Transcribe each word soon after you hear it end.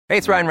Hey,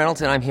 it's Ryan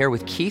Reynolds, and I'm here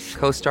with Keith,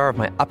 co-star of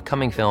my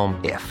upcoming film,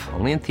 If,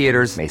 only in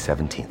theaters May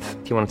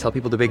 17th. Do you want to tell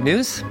people the big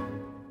news?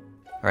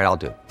 All right, I'll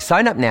do it.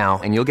 Sign up now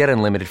and you'll get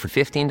unlimited for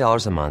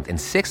 $15 a month and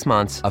 6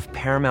 months of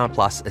Paramount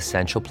Plus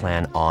Essential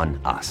Plan on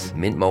us.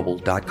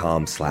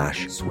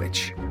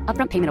 MintMobile.com/switch.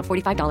 Upfront payment of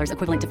 $45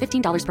 equivalent to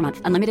 $15 per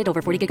month. Unlimited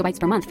over 40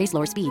 gigabytes per month. Face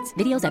lower speeds.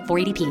 Videos at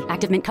 480p.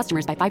 Active Mint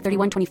customers by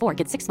 531.24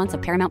 get 6 months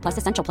of Paramount Plus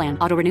Essential Plan.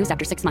 Auto renews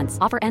after 6 months.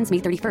 Offer ends May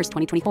 31st,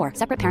 2024.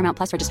 Separate Paramount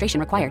Plus registration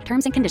required.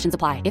 Terms and conditions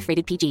apply if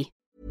rated PG.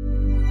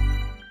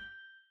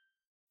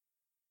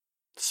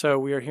 So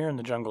we are here in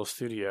the Jungle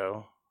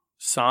Studio.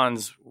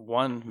 Sans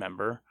one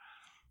member.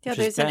 Yeah,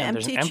 there's an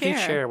empty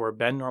chair where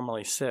Ben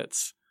normally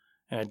sits,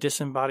 and a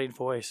disembodied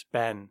voice.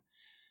 Ben,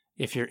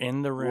 if you're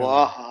in the room,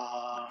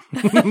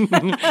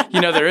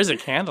 there is a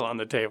candle on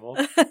the table,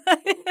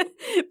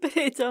 but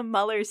it's a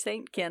Muller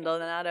Saint candle,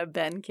 not a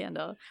Ben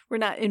candle. We're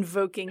not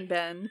invoking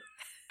Ben.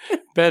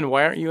 Ben,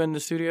 why aren't you in the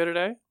studio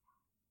today?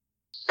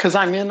 Because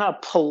I'm in a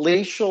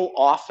palatial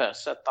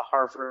office at the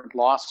Harvard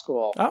Law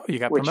School. Oh, you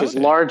got promoted. Which is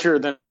larger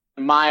than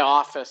my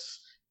office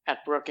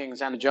at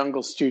Brookings and the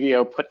Jungle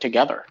Studio put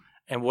together.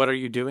 And what are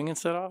you doing in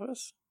said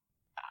office?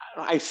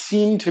 I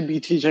seem to be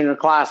teaching a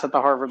class at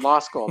the Harvard Law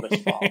School this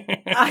fall.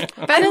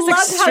 Ben is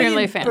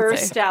extremely fancy.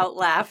 Burst out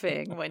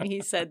laughing when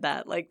he said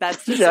that. Like,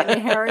 that's just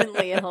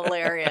inherently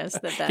hilarious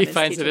that Ben he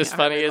finds it as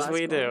funny as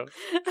we do.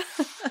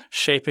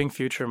 Shaping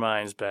future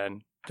minds,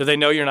 Ben. Do they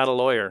know you're not a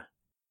lawyer?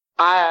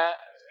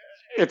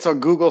 It's a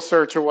Google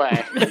search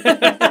away.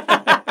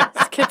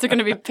 Kids are going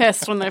to be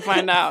pissed when they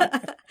find out.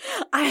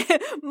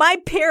 My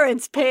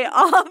parents pay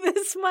all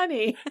this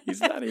money.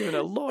 He's not even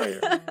a lawyer.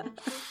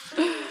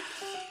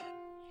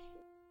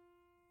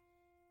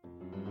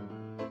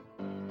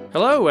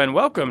 Hello and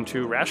welcome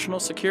to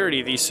Rational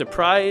Security, the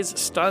surprise,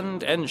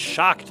 stunned, and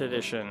shocked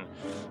edition.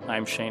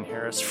 I'm Shane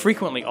Harris,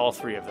 frequently all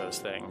three of those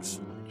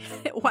things.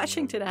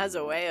 Washington has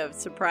a way of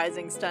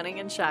surprising, stunning,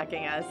 and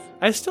shocking us.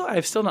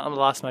 I've still not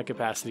lost my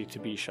capacity to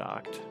be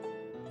shocked.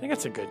 I think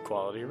that's a good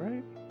quality,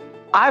 right?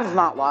 I've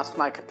not lost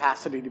my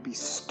capacity to be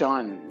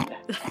stunned.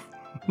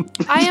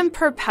 I am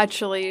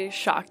perpetually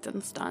shocked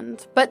and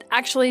stunned, but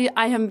actually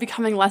I am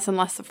becoming less and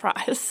less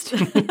surprised.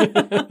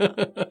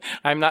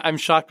 I'm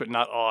shocked but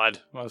not awed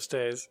most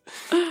days.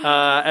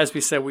 As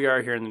we said, we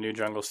are here in the new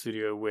Jungle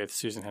Studio with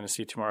Susan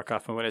Hennessy, Tamara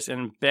Kaufman-Wittes,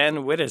 and Ben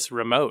Wittes,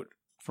 remote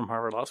from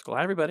Harvard Law School.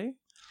 Hi, everybody.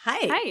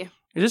 Hi.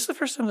 Is this the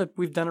first time that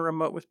we've done a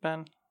remote with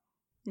Ben?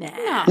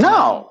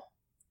 No.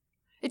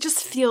 It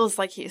just feels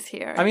like he's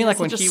here. I mean, like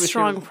when he was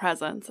strong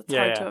presence. It's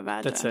hard to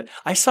imagine. That's it.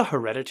 I saw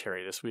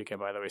Hereditary this weekend,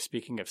 by the way.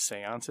 Speaking of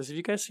seances, have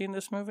you guys seen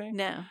this movie?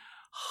 No.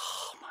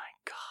 Oh my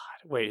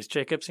God! Wait, has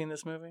Jacob seen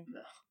this movie?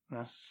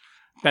 No.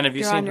 Ben, have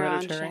you seen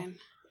Hereditary?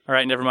 All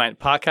right, never mind.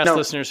 Podcast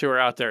listeners who are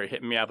out there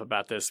hitting me up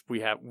about this,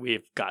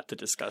 we've got to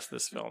discuss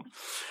this film.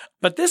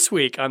 But this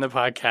week on the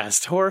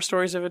podcast, horror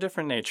stories of a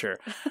different nature.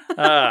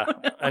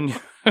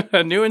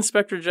 A new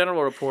Inspector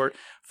General report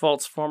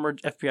faults former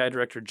FBI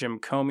Director Jim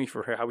Comey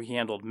for how he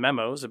handled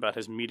memos about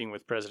his meeting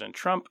with President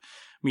Trump.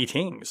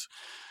 Meetings.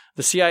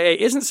 The CIA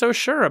isn't so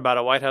sure about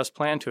a White House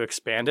plan to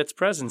expand its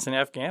presence in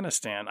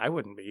Afghanistan. I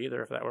wouldn't be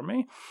either if that were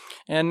me.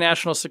 And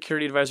National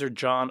Security Advisor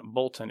John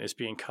Bolton is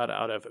being cut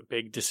out of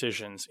big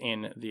decisions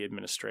in the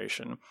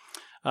administration.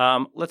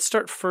 Let's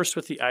start first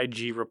with the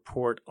IG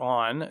report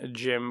on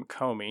Jim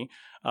Comey.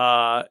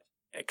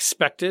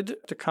 Expected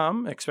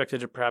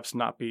to perhaps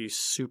not be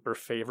super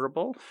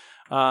favorable.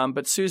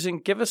 But Susan,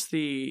 give us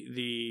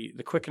the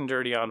quick and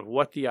dirty on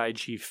what the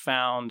IG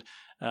found,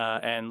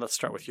 and let's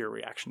start with your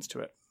reactions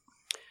to it.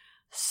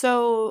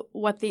 So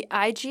what the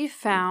IG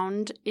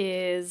found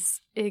is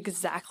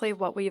exactly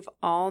what we've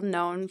all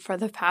known for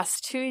the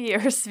past 2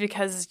 years,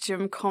 because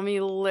Jim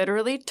Comey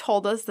literally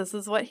told us this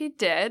is what he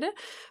did.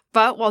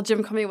 But while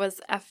Jim Comey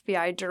was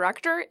FBI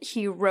director,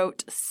 he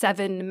wrote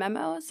 7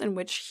 memos in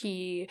which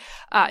he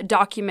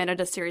documented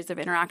a series of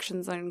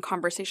interactions and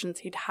conversations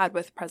he'd had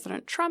with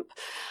President Trump.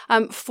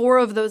 4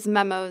 of those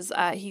memos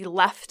he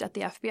left at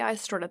the FBI,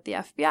 stored at the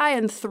FBI,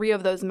 and 3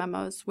 of those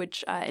memos,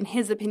 which in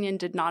his opinion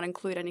did not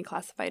include any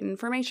classified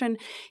information,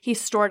 he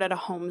stored at a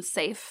home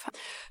safe.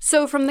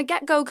 So from the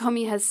get-go,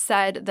 Comey has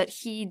said that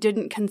he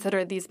didn't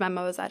consider these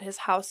memos at his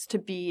house to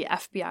be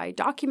FBI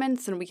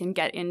documents, and we can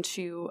get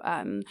into,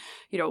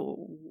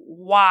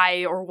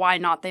 why or why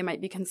not they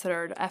might be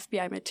considered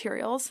FBI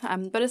materials.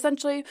 But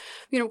essentially,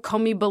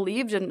 Comey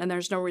believed, and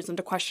there's no reason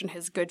to question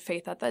his good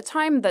faith at the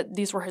time, that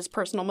these were his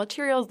personal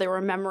materials. They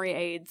were memory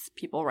aids.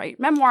 People write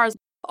memoirs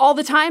all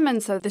the time,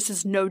 and so this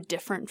is no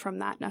different from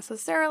that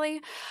necessarily.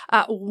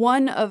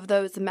 One of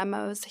those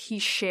memos he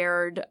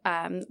shared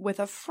with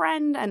a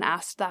friend and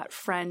asked that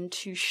friend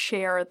to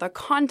share the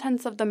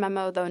contents of the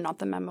memo, though not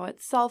the memo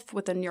itself,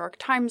 with a New York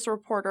Times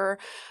reporter.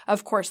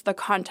 Of course, the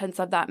contents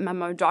of that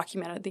memo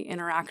documented the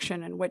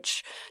interaction in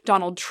which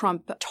Donald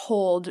Trump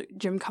told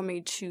Jim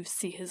Comey to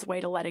see his way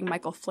to letting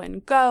Michael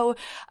Flynn go,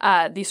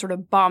 the sort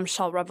of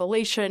bombshell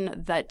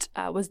revelation that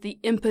was the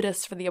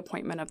impetus for the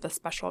appointment of the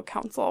special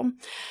counsel.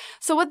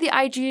 So So what the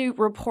IG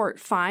report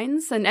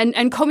finds, and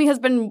Comey has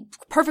been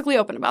perfectly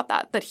open about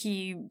that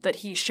he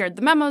shared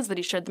the memos,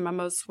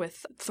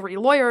 with 3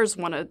 lawyers.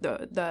 One of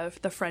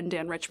the friend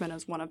Dan Richman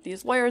is one of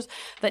these lawyers,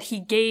 that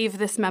he gave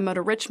this memo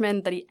to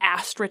Richman, that he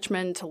asked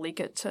Richman to leak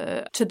it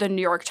to the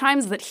New York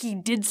Times, that he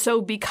did so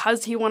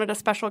because he wanted a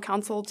special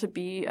counsel to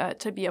be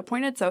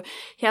appointed. So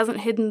he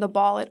hasn't hidden the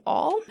ball at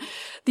all.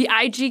 The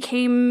IG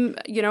came,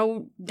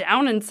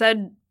 down and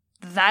said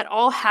that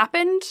all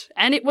happened,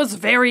 and it was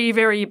very,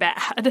 very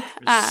bad.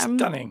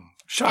 Stunning.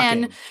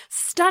 Shocking. And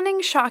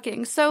stunning,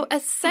 shocking. So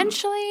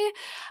essentially,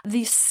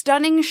 the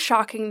stunning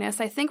shockingness,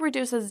 I think,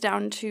 reduces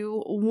down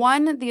to,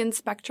 one, the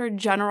Inspector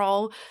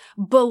General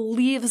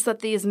believes that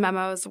these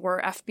memos were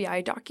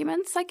FBI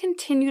documents. I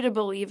continue to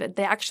believe it.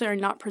 They actually are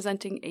not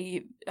presenting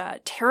a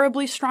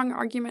terribly strong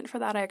argument for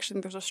that. I actually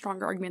think there's a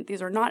stronger argument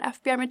these are not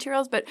FBI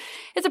materials, but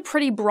it's a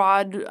pretty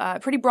broad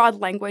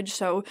language.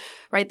 So,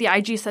 right, the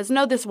IG says,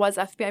 no, this was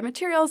FBI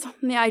materials.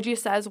 And the IG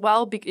says,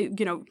 well,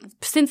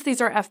 since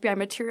these are FBI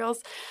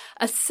materials,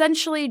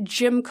 essentially,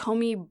 Jim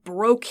Comey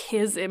broke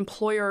his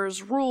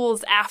employer's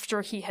rules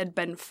after he had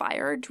been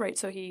fired, right?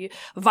 So he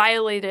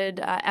violated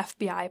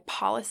FBI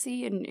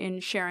policy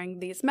in sharing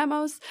these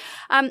memos.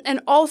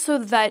 And also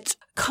that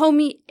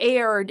Comey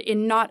erred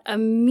in not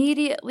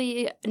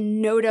immediately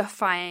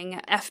notifying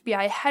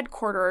FBI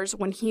headquarters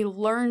when he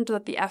learned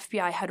that the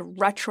FBI had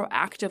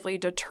retroactively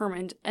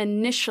determined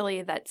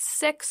initially that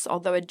 6,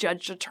 although a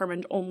judge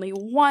determined only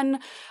 1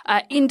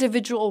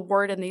 individual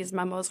word in these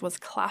memos was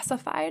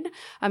classified.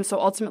 So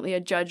ultimately, a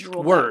judge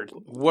ruled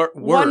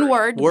one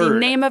word, the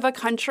name of a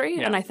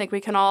country, and I think we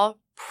can all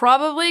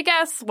probably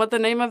guess what the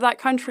name of that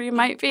country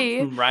might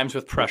be. Rhymes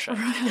with Prussia.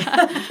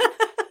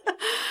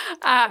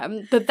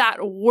 That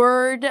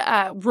word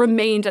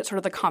remained at sort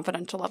of the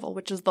confidential level,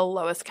 which is the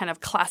lowest kind of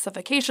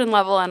classification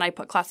level. And I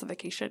put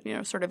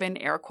classification, sort of in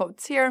air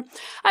quotes here.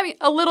 I mean,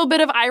 a little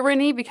bit of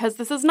irony, because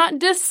this is not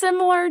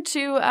dissimilar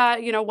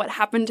to, what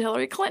happened to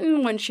Hillary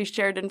Clinton when she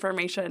shared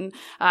information.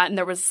 And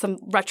there was some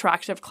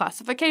retroactive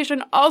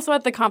classification also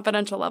at the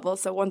confidential level.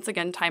 So once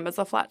again, time is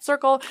a flat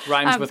circle.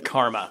 Rhymes with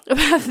karma.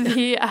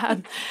 The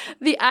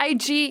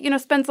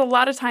IG, spends a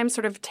lot of time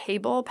sort of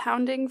table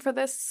pounding for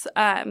this,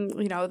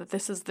 that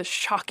this is the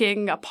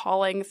shocking,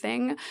 appalling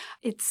thing.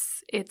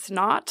 It's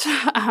not.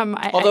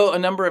 Although a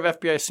number of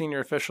FBI senior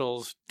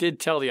officials did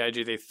tell the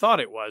IG they thought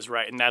it was,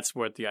 right? And that's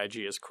what the IG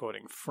is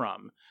quoting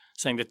from,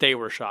 saying that they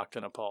were shocked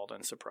and appalled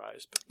and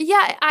surprised.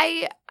 Yeah,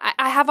 I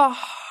have a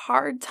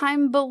hard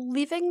time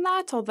believing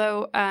that,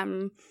 although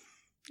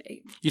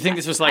you think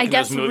this was like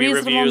those movie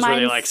reviews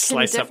where they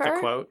slice up the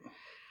quote?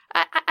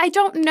 I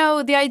don't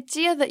know. The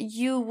idea that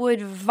you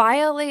would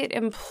violate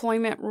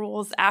employment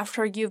rules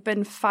after you've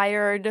been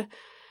fired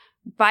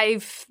by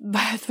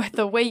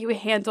the way you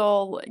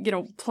handle,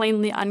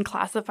 plainly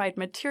unclassified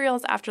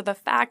materials after the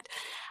fact,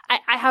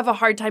 I have a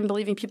hard time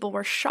believing people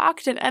were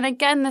shocked. And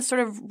again, this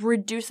sort of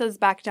reduces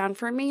back down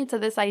for me to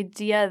this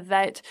idea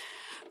that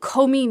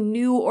Comey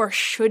knew or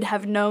should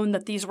have known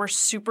that these were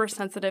super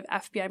sensitive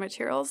FBI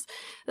materials.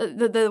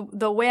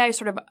 The way I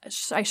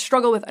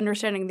struggle with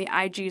understanding the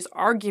IG's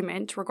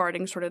argument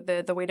regarding sort of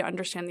the way to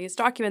understand these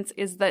documents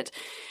is that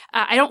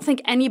I don't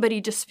think anybody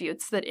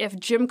disputes that if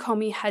Jim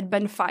Comey had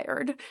been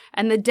fired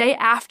and the day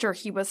after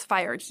he was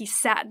fired, he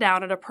sat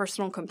down at a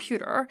personal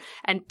computer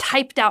and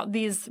typed out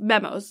these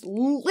memos,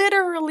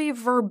 literally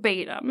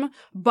verbatim,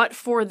 but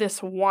for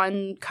this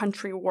one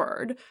country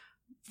word,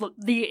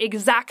 the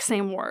exact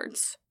same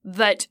words,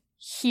 that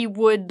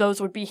those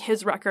would be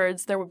his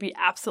records. There would be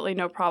absolutely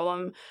no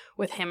problem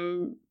with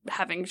him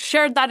having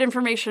shared that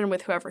information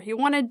with whoever he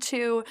wanted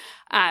to.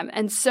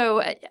 And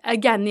so,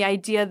 again, the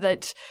idea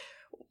that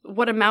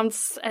what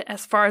amounts,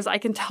 as far as I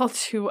can tell,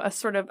 to a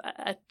sort of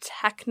a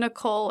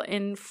technical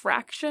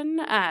infraction,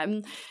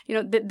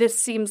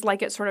 this seems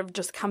like it sort of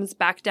just comes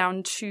back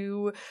down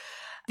to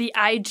the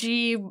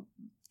IG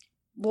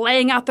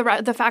laying out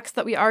the facts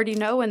that we already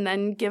know, and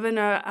then given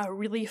a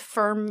really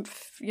firm,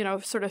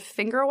 sort of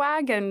finger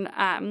wag. And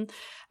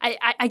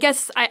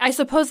I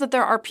suppose that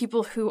there are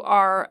people who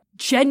are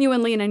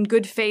genuinely and in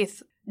good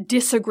faith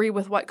disagree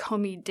with what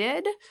Comey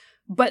did,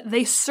 but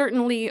they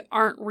certainly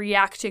aren't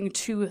reacting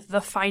to the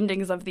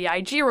findings of the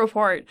IG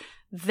report.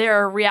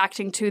 They're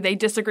reacting to, they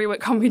disagree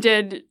what Comey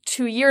did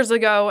 2 years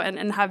ago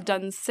and have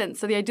done since.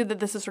 So the idea that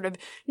this is sort of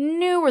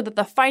new, or that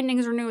the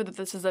findings are new, that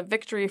this is a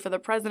victory for the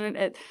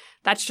president,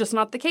 that's just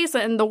not the case.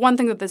 And the one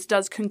thing that this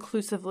does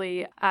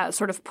conclusively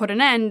sort of put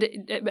an end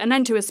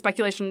to is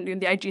speculation.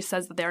 The IG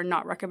says that they are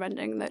not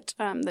recommending that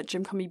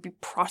Jim Comey be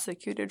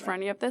prosecuted for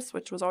any of this,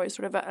 which was always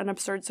sort of an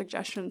absurd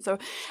suggestion. So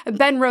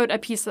Ben wrote a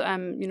piece,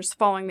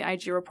 following the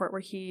IG report,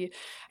 where he,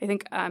 I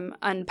think,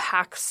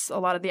 unpacks a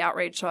lot of the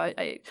outrage. So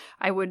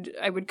I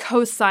would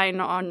co-sign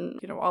on,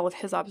 all of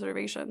his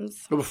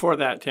observations. But before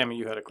that, Tammy,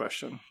 you had a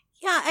question.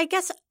 Yeah, I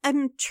guess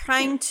I'm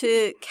trying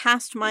to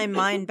cast my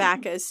mind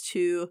back as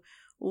to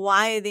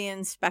why the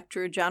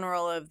Inspector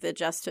General of the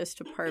Justice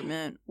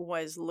Department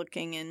was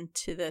looking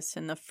into this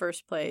in the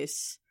first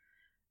place.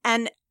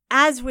 And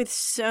as with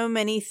so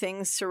many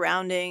things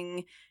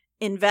surrounding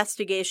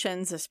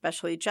investigations,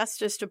 especially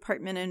Justice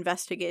Department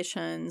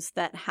investigations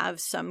that have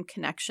some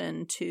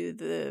connection to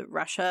the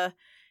Russia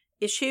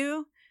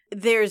issue,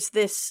 there's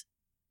this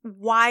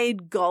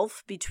wide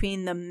gulf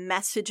between the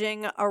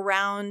messaging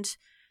around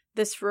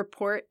this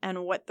report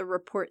and what the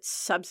report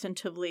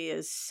substantively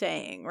is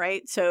saying,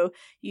 right? So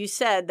you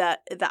said that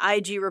the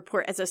IG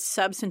report as a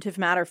substantive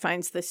matter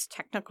finds this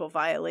technical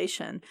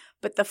violation,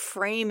 but the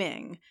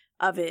framing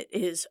of it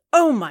is,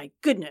 oh my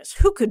goodness,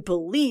 who could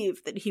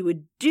believe that he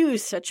would do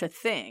such a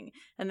thing?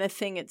 And the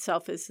thing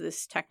itself is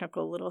this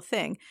technical little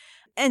thing.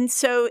 And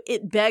so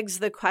it begs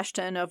the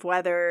question of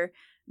whether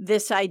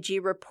this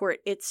IG report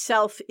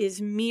itself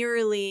is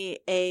merely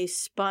a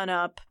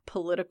spun-up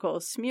political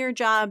smear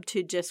job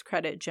to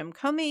discredit Jim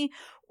Comey,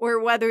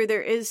 or whether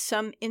there is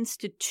some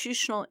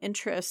institutional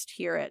interest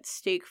here at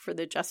stake for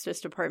the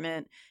Justice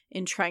Department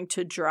in trying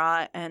to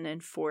draw and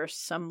enforce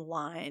some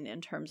line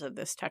in terms of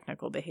this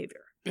technical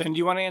behavior. And do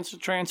you want to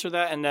try answer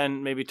that, and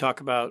then maybe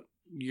talk about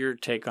your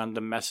take on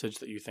the message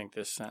that you think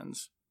this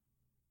sends?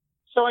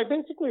 So I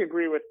basically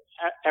agree with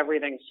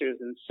everything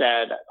Susan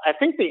said. I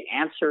think the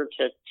answer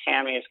to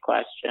Tammy's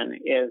question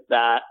is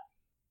that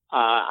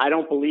I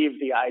don't believe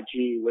the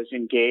IG was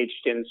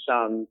engaged in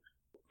some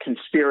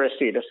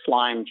conspiracy to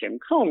slime Jim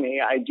Comey.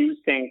 I do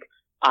think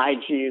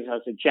IGs,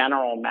 as a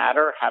general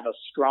matter, have a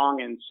strong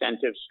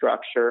incentive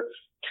structure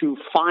to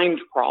find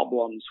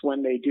problems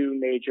when they do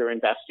major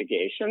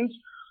investigations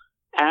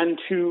and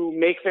to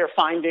make their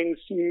findings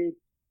seem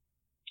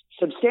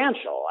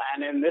substantial.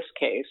 And in this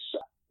case,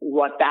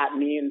 what that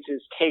means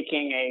is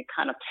taking a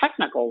kind of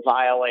technical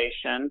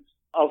violation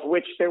of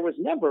which there was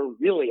never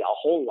really a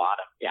whole lot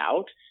of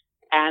doubt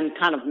and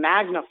kind of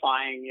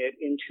magnifying it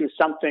into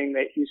something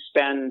that you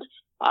spend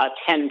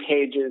 10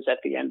 pages at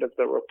the end of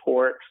the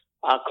report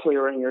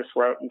clearing your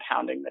throat and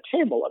pounding the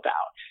table about.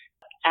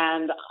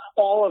 And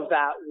all of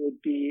that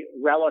would be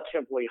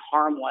relatively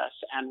harmless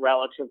and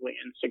relatively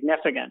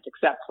insignificant,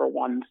 except for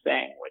one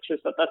thing, which is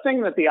that the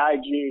thing that the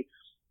IG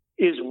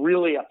is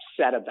really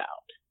upset about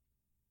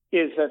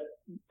is that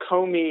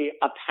Comey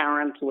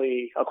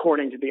apparently,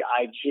 according to the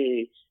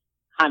IG,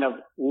 kind of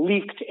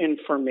leaked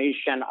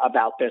information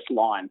about this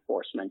law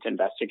enforcement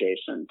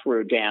investigation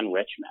through Dan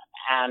Richman.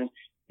 And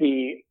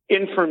the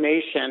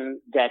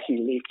information that he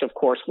leaked, of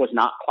course, was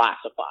not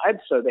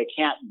classified, so they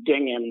can't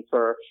ding him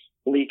for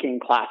leaking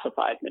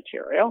classified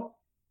material.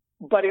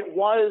 But it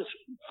was,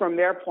 from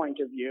their point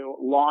of view,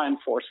 law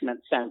enforcement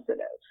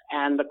sensitive.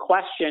 And the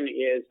question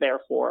is,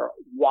 therefore,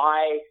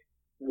 why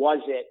was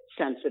it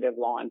sensitive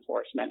law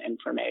enforcement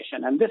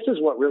information? And this is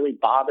what really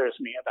bothers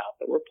me about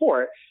the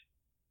report.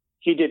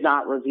 He did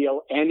not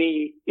reveal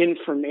any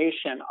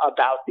information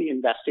about the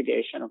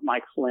investigation of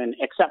Mike Flynn,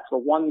 except for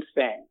one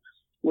thing,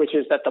 which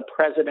is that the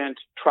president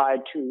tried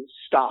to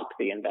stop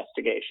the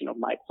investigation of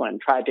Mike Flynn,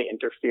 tried to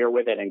interfere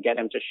with it and get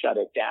him to shut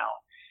it down.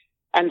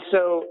 And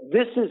so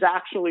this is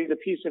actually the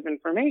piece of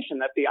information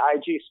that the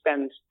IG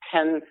spends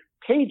 10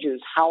 pages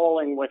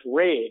howling with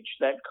rage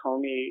that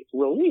Comey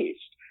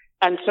released.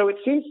 And so it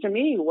seems to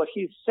me what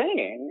he's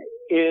saying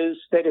is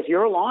that if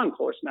you're a law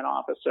enforcement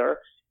officer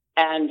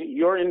and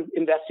your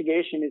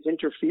investigation is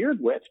interfered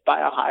with by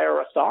a higher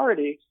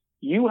authority,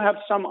 you have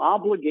some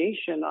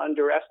obligation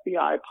under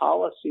FBI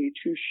policy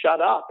to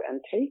shut up and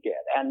take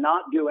it and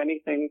not do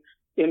anything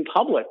in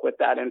public with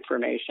that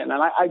information.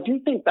 And I do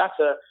think that's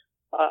a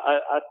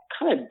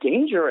kind of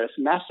dangerous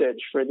message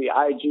for the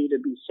IG to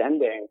be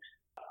sending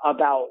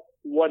about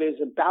what is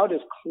about as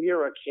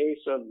clear a case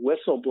of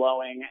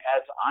whistleblowing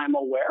as I'm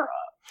aware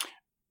of.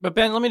 But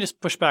Ben, let me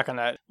just push back on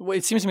that.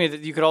 It seems to me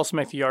that you could also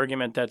make the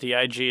argument that the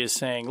IG is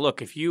saying,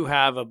 look, if you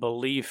have a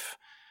belief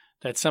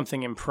that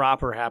something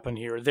improper happened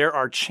here, there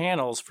are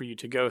channels for you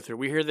to go through.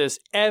 We hear this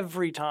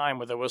every time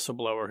with a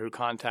whistleblower who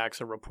contacts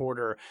a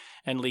reporter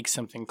and leaks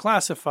something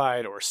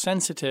classified or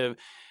sensitive.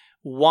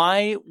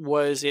 Why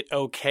was it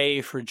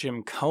okay for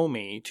Jim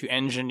Comey to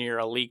engineer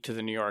a leak to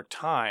the New York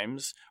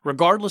Times,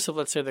 regardless of,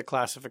 let's say, the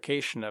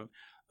classification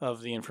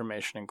of the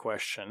information in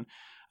question,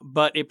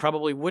 but it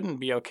probably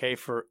wouldn't be okay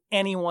for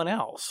anyone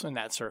else in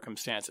that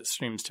circumstance, it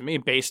seems to me,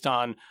 based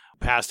on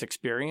past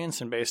experience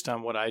and based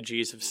on what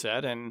IGs have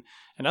said and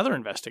other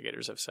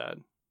investigators have said?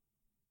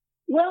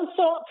 Well,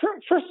 so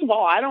first of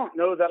all, I don't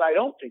know that I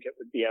don't think it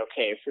would be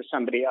okay for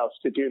somebody else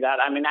to do that.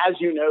 I mean, as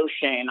you know,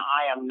 Shane,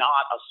 I am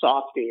not a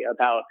softie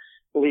about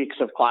leaks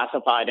of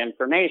classified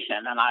information,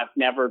 and I've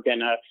never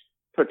been a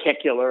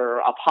particular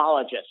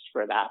apologist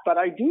for that. But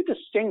I do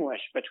distinguish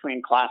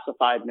between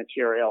classified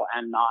material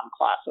and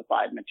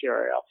non-classified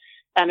material.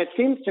 And it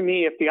seems to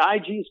me if the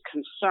IG's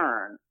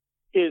concern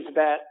is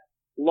that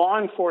law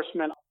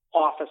enforcement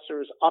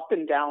officers up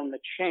and down the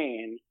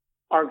chain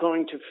are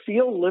going to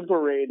feel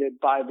liberated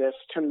by this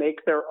to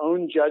make their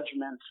own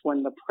judgments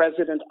when the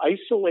president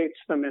isolates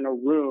them in a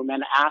room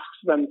and asks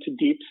them to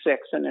deep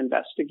six an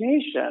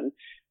investigation,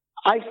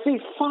 I say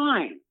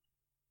fine.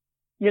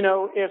 You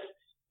know,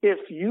 if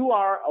you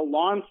are a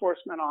law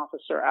enforcement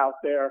officer out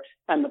there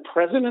and the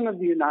president of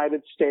the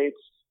United States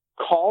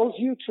calls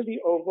you to the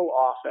Oval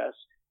Office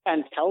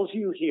and tells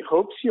you he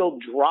hopes you'll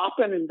drop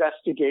an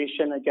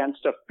investigation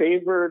against a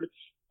favored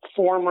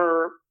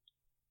former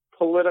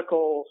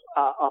political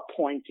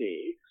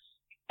appointee,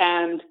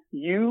 and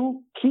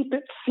you keep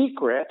it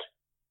secret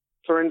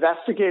for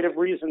investigative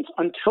reasons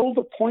until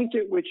the point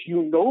at which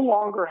you no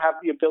longer have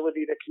the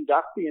ability to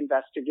conduct the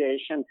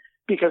investigation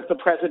because the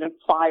president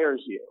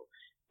fires you.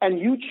 And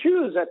you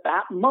choose at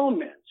that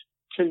moment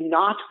to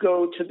not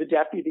go to the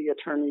deputy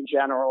attorney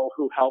general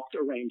who helped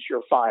arrange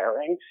your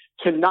firing,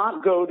 to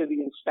not go to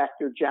the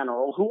inspector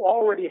general who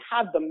already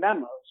had the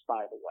memos,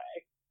 by the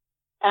way,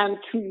 and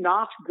to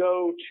not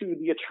go to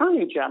the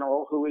attorney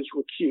general who is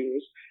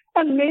recused,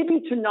 and maybe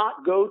to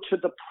not go to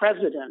the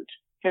president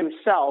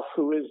himself,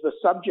 who is the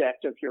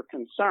subject of your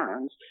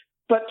concerns,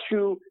 but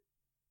to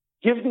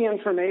give the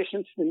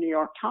information to the New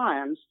York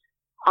Times.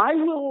 I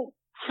will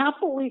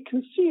happily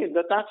concede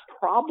that that's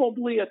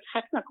probably a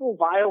technical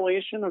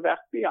violation of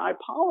FBI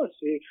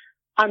policy.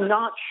 I'm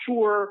not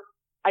sure.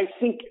 I'm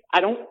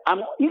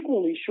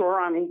equally sure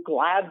I'm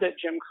glad that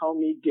Jim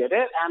Comey did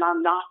it, and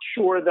I'm not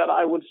sure that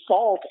I would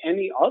fault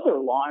any other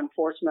law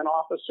enforcement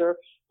officer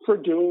for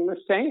doing the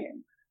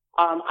same.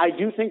 I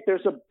do think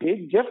there's a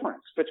big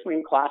difference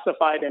between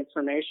classified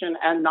information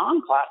and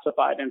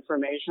non-classified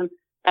information,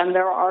 and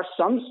there are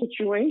some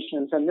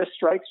situations, and this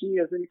strikes me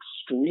as an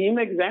extreme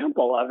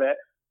example of it,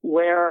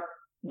 where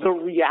the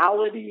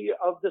reality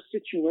of the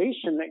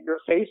situation that you're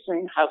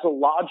facing has a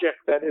logic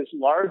that is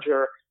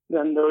larger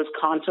than those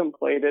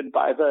contemplated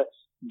by the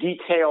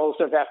details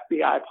of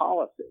FBI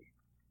policy.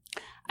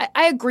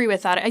 I agree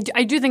with that.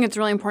 I do think it's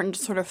really important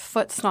to sort of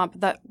foot stomp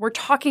that we're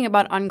talking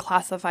about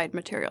unclassified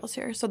materials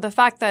here. So the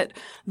fact that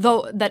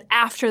that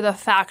after the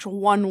fact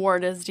one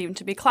word is deemed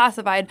to be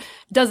classified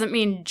doesn't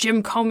mean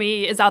Jim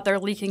Comey is out there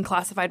leaking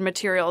classified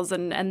materials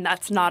and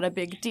that's not a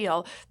big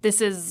deal.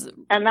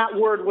 And that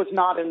word was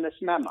not in this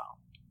memo.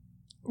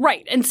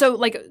 Right. And so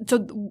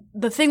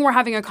the thing we're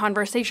having a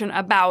conversation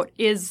about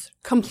is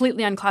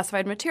completely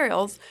unclassified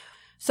materials.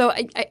 So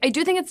I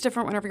do think it's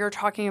different whenever you're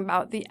talking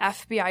about the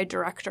FBI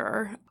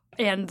director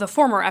and the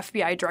former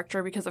FBI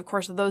director, because, of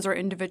course, those are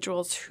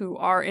individuals who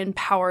are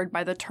empowered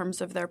by the terms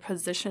of their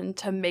position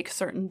to make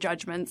certain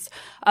judgments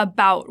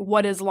about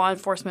what is law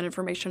enforcement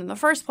information in the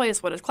first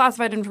place, what is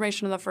classified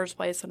information in the first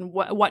place, and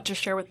what to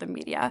share with the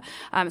media.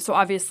 So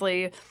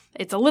obviously,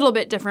 it's a little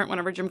bit different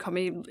whenever Jim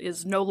Comey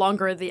is no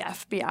longer the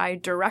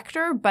FBI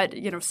director, but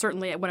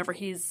certainly whenever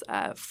he's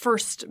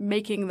first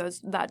making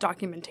that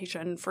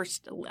documentation,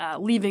 first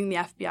leaving the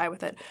FBI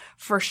with it,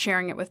 first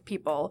sharing it with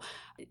people,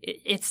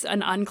 it's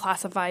an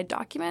unclassified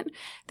document.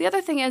 The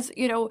other thing is,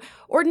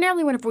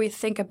 ordinarily whenever we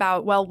think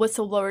about,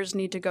 whistleblowers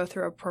need to go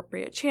through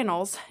appropriate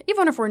channels,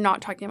 even if we're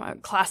not talking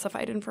about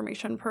classified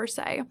information per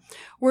se,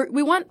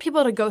 we want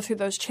people to go through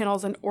those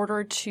channels in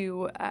order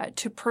to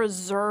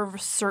preserve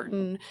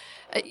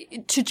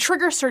to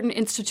trigger certain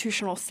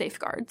institutional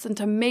safeguards and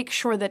to make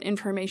sure that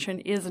information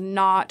is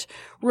not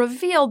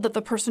revealed, that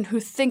the person who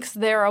thinks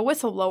they're a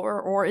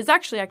whistleblower or is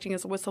actually acting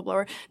as a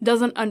whistleblower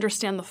doesn't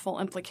understand the full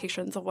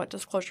implications of what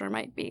disclosure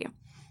might be.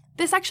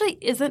 This actually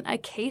isn't a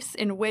case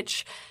in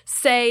which,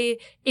 say,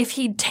 if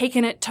he'd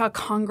taken it to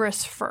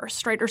Congress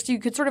first, right? Or so you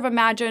could sort of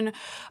imagine,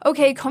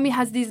 okay, Comey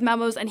has these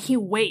memos and he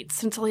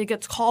waits until he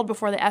gets called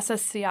before the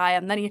SSCI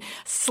and then he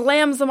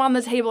slams them on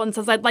the table and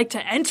says, I'd like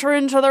to enter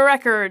into the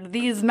record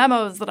these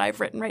memos that I've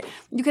written, right?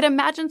 You could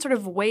imagine sort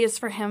of ways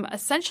for him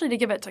essentially to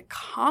give it to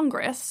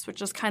Congress,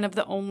 which is kind of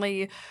the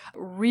only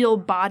real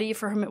body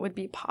for whom it would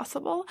be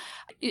possible.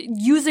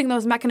 Using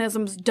those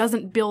mechanisms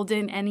doesn't build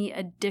in any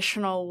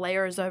additional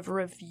layers of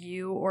review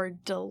or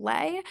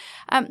delay.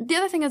 The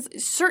other thing is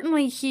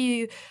certainly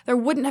there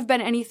wouldn't have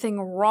been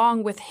anything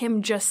wrong with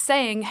him just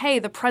saying, hey,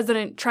 the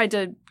president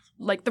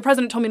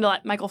told me to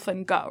let Michael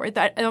Flynn go, right?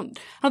 That I don't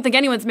think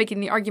anyone's making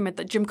the argument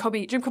that Jim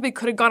Comey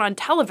could have gone on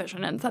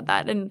television and said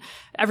that, and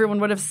everyone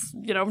would have,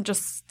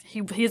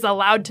 he's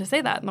allowed to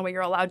say that in the way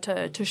you're allowed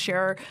to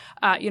share,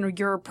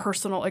 your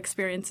personal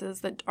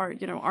experiences that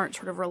aren't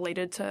sort of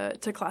related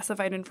to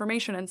classified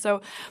information. And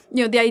so,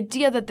 the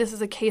idea that this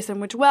is a case in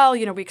which,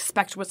 we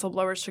expect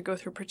whistleblowers to go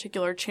through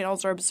particular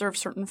channels or observe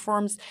certain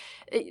forms,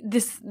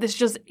 this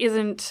just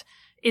isn't.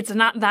 It's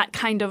not that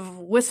kind of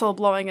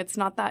whistleblowing. It's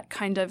not that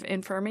kind of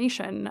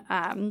information.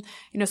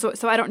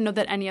 So I don't know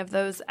that any of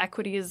those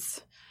equities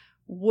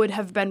would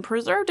have been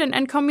preserved.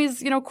 And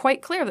Comey's,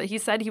 quite clear that he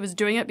said he was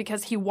doing it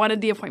because he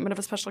wanted the appointment of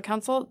a special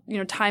counsel.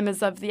 Time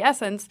is of the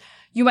essence.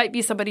 You might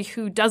be somebody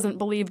who doesn't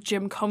believe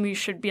Jim Comey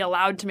should be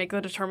allowed to make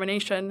the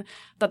determination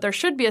that there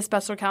should be a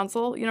special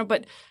counsel,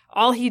 but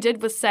all he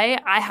did was say,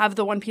 I have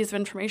the one piece of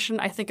information.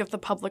 I think if the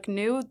public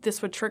knew,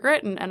 this would trigger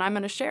it, and I'm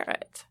going to share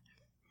it.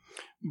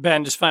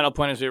 Ben, just final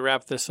point as we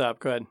wrap this up.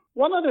 Go ahead.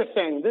 One other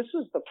thing. This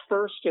is the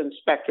first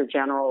Inspector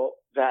General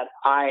that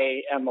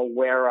I am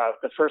aware of,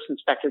 the first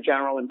Inspector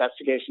General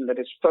investigation that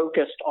is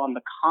focused on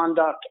the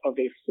conduct of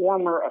a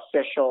former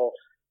official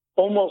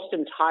almost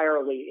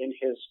entirely in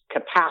his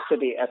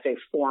capacity as a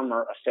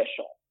former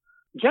official.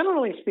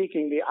 Generally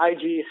speaking, the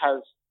IG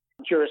has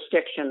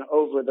jurisdiction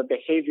over the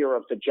behavior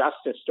of the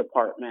Justice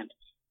Department,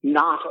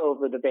 not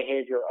over the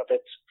behavior of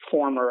its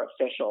former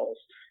officials.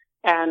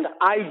 And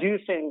I do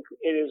think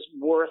it is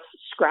worth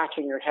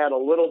scratching your head a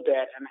little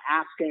bit and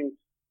asking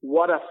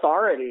what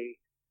authority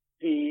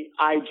the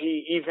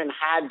IG even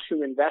had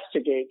to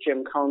investigate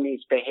Jim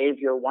Comey's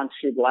behavior once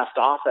he'd left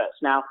office.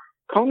 Now,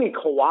 Comey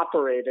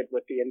cooperated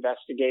with the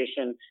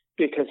investigation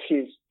because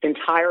he's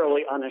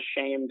entirely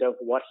unashamed of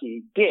what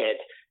he did.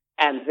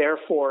 And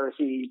therefore,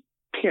 he,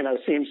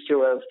 seems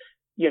to have,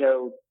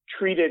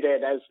 treated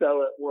it as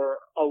though it were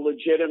a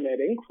legitimate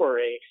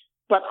inquiry.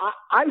 But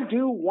I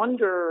do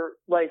wonder,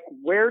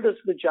 where does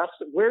the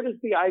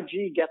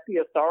IG get the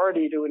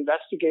authority to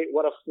investigate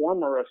what a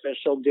former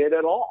official did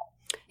at all?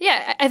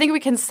 Yeah, I think we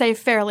can say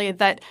fairly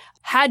that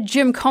had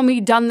Jim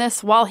Comey done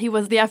this while he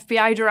was the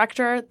FBI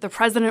director, the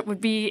president would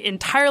be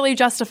entirely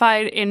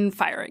justified in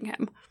firing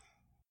him.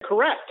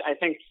 Correct. I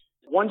think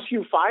once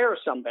you fire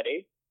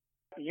somebody,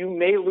 you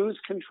may lose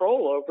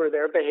control over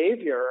their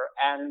behavior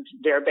and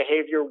their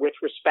behavior with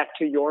respect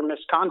to your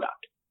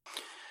misconduct.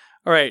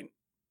 All right.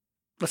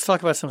 Let's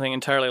talk about something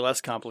entirely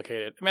less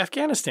complicated.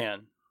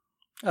 Afghanistan.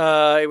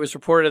 It was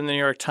reported in the New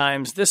York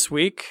Times this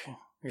week, I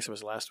guess it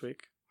was last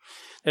week,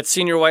 that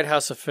senior White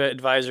House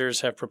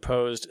advisors have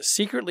proposed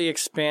secretly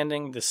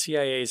expanding the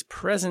CIA's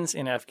presence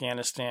in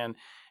Afghanistan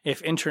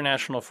if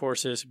international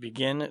forces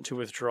begin to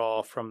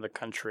withdraw from the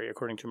country,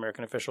 according to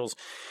American officials.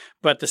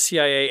 But the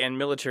CIA and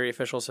military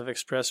officials have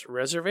expressed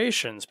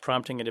reservations,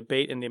 prompting a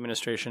debate in the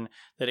administration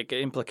that it could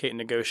implicate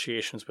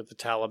negotiations with the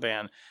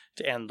Taliban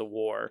to end the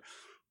war.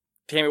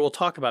 Tammy, we'll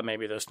talk about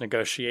maybe those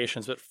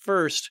negotiations, but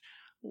first,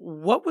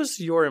 what was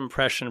your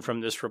impression from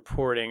this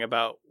reporting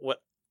about what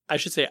I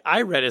should say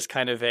I read as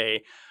kind of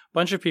a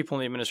bunch of people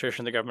in the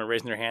administration of the government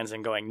raising their hands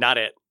and going, not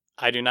it.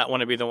 I do not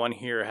want to be the one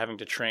here having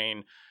to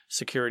train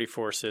security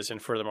forces. And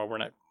furthermore,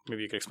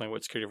 maybe you could explain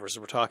what security forces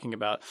we're talking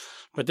about.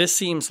 But this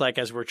seems like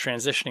as we're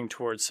transitioning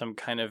towards some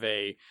kind of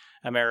a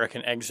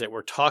American exit,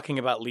 we're talking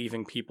about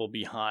leaving people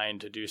behind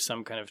to do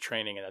some kind of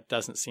training. And that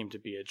doesn't seem to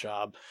be a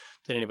job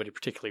that anybody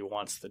particularly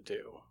wants to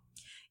do.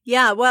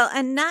 Yeah, well,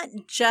 and not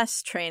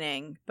just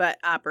training, but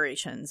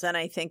operations. And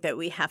I think that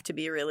we have to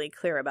be really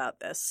clear about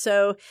this.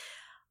 So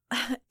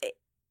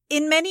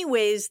in many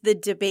ways, the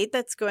debate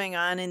that's going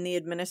on in the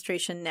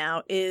administration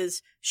now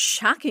is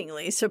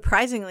shockingly,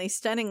 surprisingly,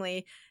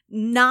 stunningly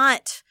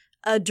not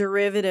a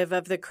derivative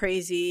of the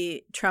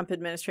crazy Trump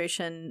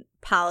administration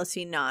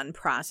policy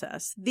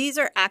non-process. These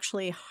are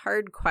actually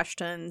hard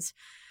questions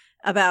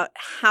about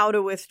how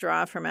to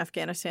withdraw from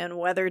Afghanistan,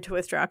 whether to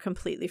withdraw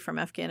completely from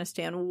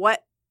Afghanistan,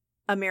 what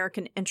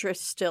American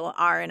interests still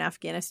are in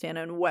Afghanistan,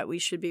 and what we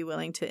should be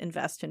willing to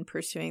invest in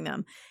pursuing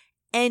them.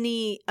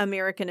 Any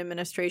American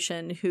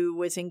administration who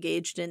was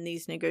engaged in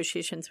these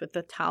negotiations with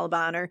the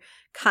Taliban or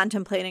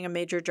contemplating a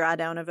major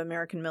drawdown of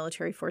American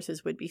military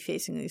forces would be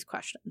facing these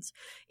questions.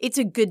 It's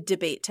a good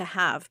debate to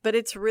have, but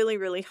it's really,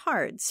 really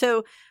hard.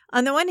 So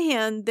on the one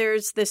hand,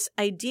 there's this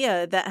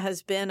idea that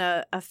has been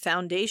a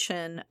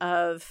foundation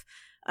of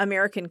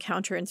American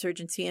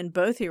counterinsurgency in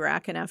both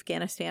Iraq and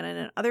Afghanistan and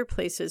in other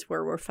places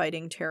where we're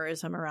fighting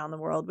terrorism around the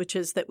world, which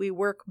is that we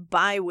work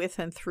by, with,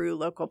 and through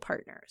local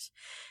partners.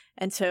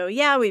 And so,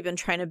 yeah, we've been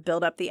trying to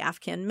build up the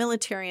Afghan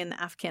military and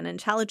the Afghan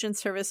intelligence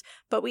service,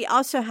 but we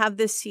also have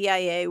the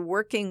CIA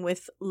working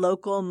with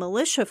local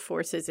militia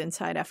forces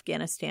inside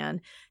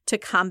Afghanistan to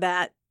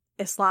combat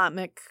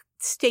Islamic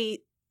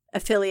State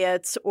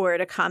affiliates or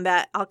to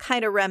combat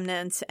al-Qaeda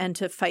remnants and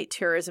to fight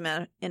terrorism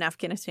in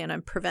Afghanistan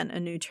and prevent a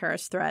new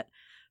terrorist threat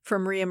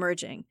from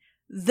reemerging.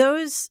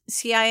 Those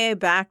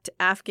CIA-backed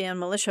Afghan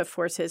militia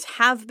forces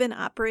have been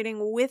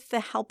operating with the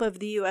help of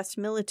the U.S.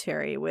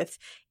 military, with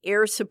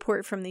air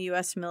support from the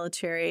U.S.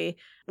 military,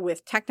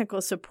 with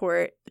technical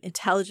support,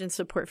 intelligence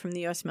support from the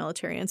U.S.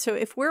 military. And so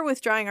if we're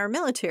withdrawing our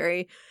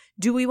military,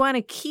 do we want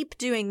to keep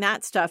doing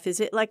that stuff?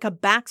 Is it like a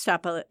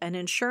backstop, an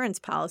insurance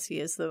policy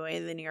is the way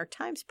the New York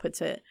Times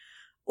puts it?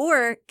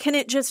 Or can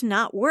it just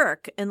not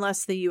work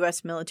unless the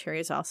U.S.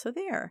 military is also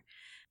there?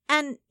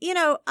 And,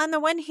 on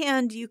the one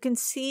hand, you can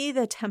see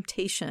the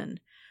temptation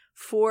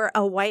for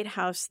a White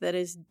House that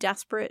is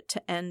desperate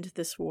to end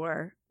this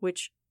war,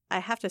 which I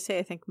have to say,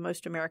 I think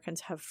most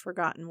Americans have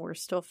forgotten we're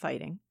still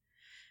fighting.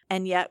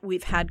 And yet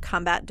we've had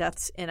combat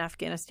deaths in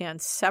Afghanistan,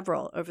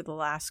 several over the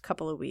last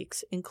couple of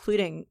weeks,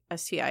 including a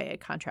CIA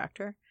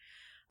contractor.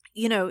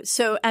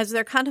 So as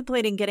they're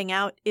contemplating getting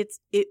out,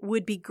 it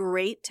would be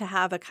great to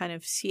have a kind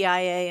of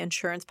CIA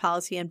insurance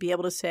policy and be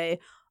able to say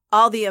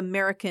all the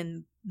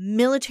American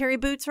military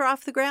boots are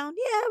off the ground.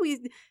 Yeah,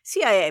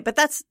 CIA, but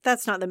that's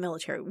not the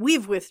military.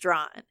 We've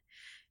withdrawn.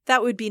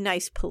 That would be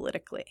nice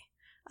politically.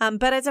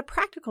 But as a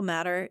practical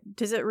matter,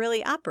 does it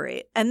really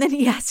operate? And then,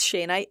 yes,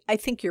 Shane, I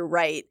think you're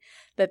right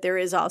that there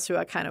is also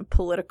a kind of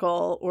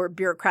political or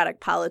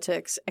bureaucratic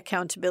politics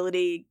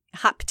accountability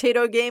hot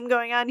potato game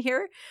going on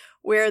here,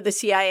 where the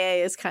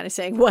CIA is kind of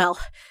saying, well,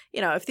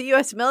 if the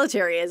U.S.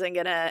 military isn't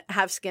going to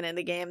have skin in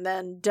the game,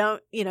 then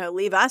don't,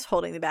 leave us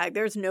holding the bag.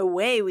 There's no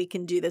way we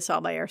can do this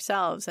all by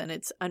ourselves, and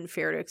it's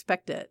unfair to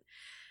expect it.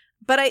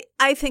 But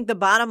I think the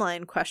bottom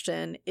line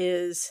question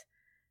is,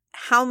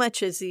 how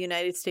much is the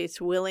United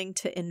States willing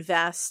to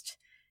invest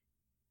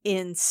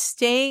in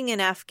staying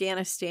in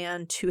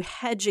Afghanistan to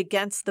hedge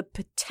against the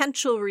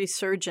potential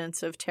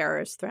resurgence of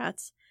terrorist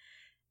threats?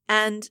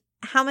 And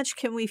how much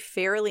can we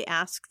fairly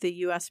ask the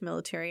U.S.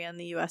 military and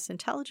the U.S.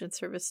 intelligence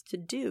service to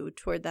do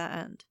toward that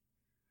end?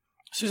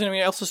 Susan, I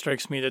mean, it also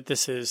strikes me that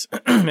this is,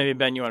 maybe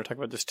Ben, you want to talk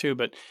about this too,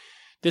 but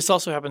this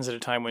also happens at a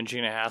time when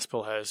Gina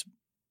Haspel has,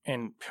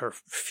 in her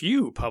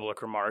few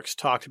public remarks,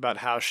 talked about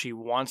how she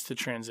wants to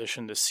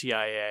transition the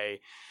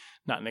CIA,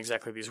 not in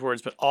exactly these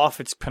words, but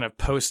off its kind of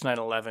post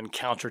 9/11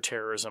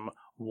 counterterrorism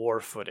war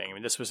footing. I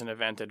mean, this was an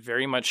event that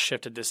very much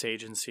shifted this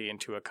agency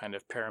into a kind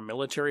of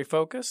paramilitary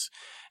focus,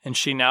 and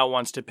she now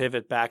wants to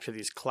pivot back to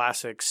these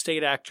classic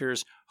state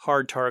actors,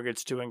 hard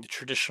targets doing the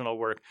traditional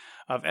work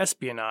of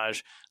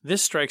espionage.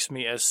 This strikes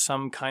me as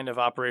some kind of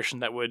operation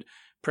that would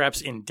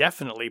perhaps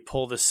indefinitely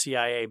pull the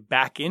CIA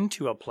back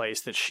into a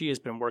place that she has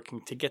been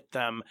working to get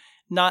them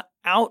not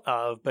out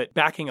of, but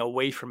backing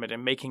away from it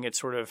and making it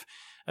sort of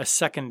a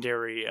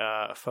secondary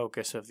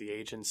focus of the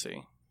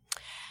agency.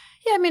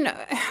 Yeah, I mean,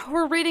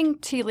 we're reading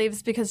tea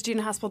leaves because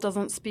Gina Haspel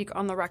doesn't speak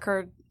on the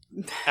record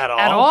at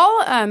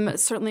all.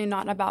 Certainly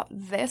not about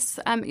this.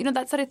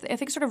 That said, I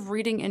think sort of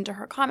reading into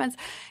her comments,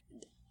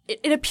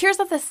 it appears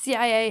that the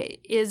CIA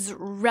is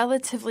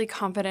relatively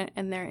confident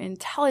in their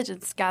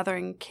intelligence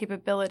gathering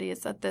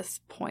capabilities at this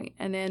point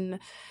and in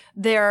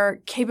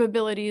their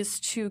capabilities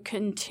to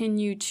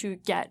continue to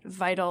get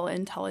vital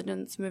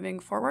intelligence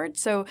moving forward.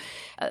 So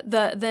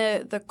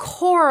the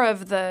core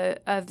of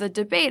the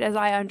debate, as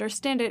I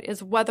understand it,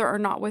 is whether or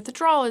not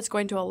withdrawal is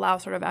going to allow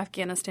sort of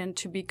Afghanistan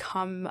to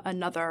become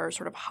another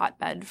sort of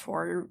hotbed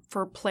for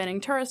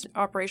planning terrorist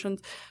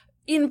operations,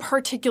 in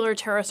particular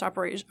terrorist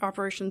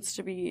operations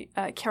to be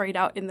carried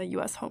out in the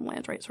U.S.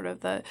 homeland, right? Sort of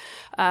the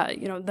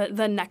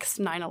next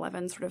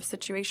 9/11 sort of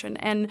situation.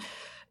 And,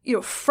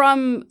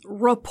 from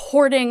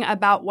reporting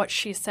about what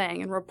she's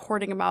saying and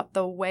reporting about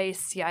the way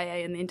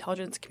CIA and the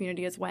intelligence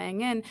community is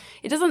weighing in,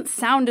 it doesn't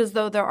sound as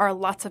though there are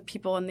lots of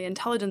people in the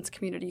intelligence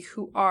community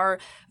who are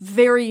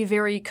very,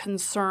 very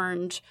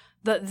concerned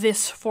that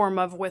this form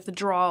of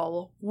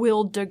withdrawal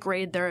will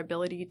degrade their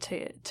ability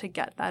to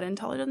get that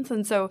intelligence.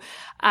 And so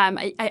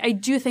I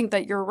do think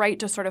that you're right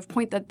to sort of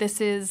point that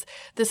this is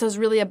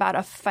really about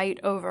a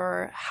fight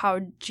over how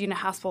Gina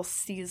Haspel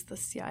sees the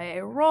CIA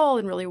role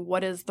and really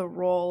what is the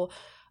role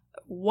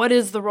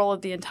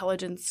of the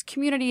intelligence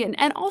community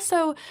and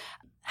also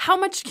how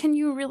much can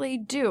you really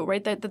do,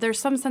 right? That there's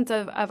some sense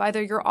of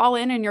either you're all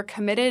in and you're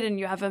committed and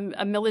you have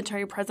a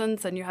military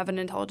presence and you have an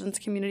intelligence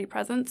community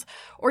presence,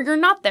 or you're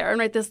not there. And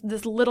right,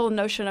 this little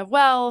notion of,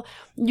 well,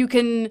 you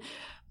can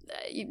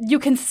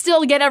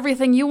still get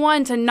everything you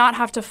want and not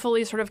have to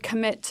fully sort of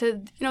commit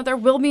to, there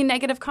will be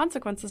negative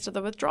consequences to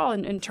the withdrawal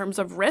in terms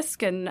of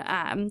risk and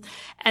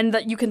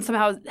that you can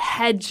somehow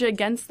hedge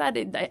against that.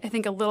 I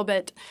think a little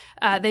bit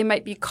they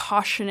might be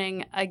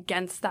cautioning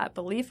against that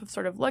belief of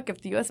sort of, look,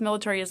 if the U.S.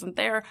 military isn't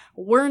there,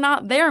 we're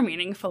not there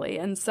meaningfully.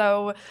 And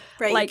so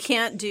you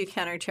can't do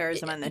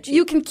counterterrorism on the cheap.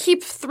 You can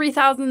keep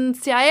 3,000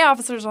 CIA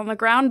officers on the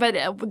ground, but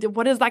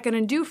what is that going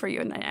to do for you?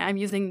 And I'm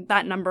using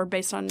that number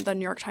based on the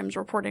New York Times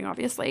reporting,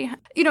 obviously.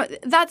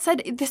 That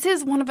said, this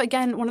is one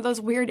of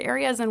those weird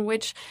areas in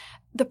which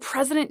the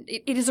president,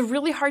 it is a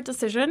really hard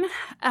decision.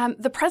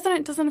 The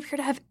president doesn't appear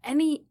to have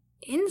any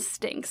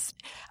instincts,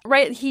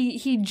 right?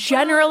 He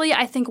generally,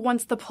 I think,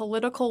 wants the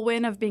political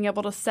win of being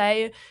able to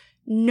say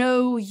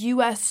no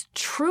U.S.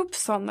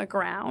 troops on the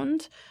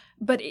ground.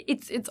 But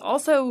it's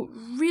also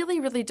really,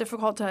 really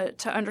difficult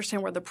to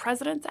understand where the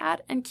president's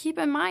at. And keep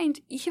in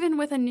mind, even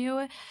with a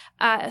new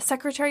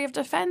Secretary of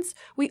Defense,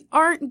 we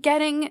aren't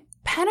getting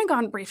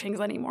Pentagon briefings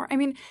anymore. I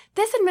mean,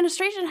 this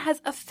administration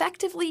has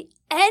effectively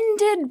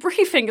ended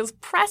briefings,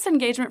 press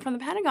engagement from the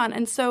Pentagon.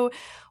 And so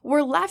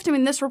we're left,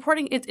 this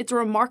reporting, it's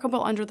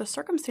remarkable under the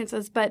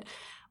circumstances, but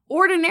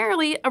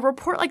ordinarily, a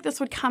report like this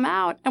would come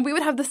out and we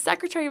would have the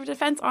Secretary of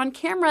Defense on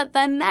camera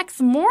the next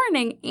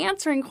morning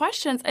answering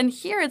questions. And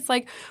here it's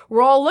like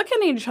we're all looking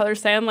at each other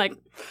saying like,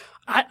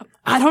 I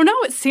don't know.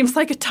 It seems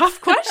like a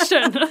tough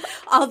question.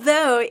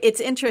 Although it's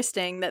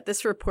interesting that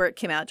this report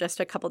came out just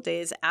a couple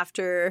days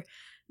after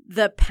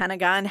the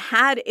Pentagon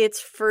had its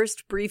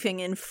first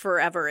briefing in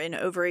forever, in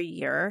over a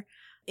year,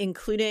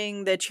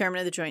 including the chairman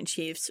of the Joint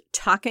Chiefs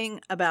talking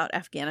about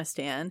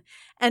Afghanistan.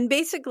 And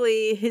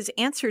basically his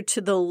answer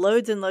to the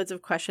loads and loads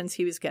of questions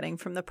he was getting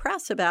from the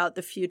press about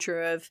the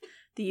future of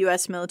the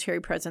U.S. military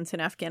presence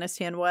in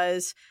Afghanistan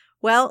was,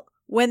 well,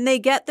 when they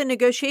get the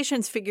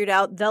negotiations figured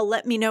out, they'll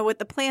let me know what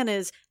the plan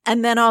is,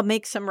 and then I'll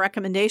make some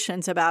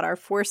recommendations about our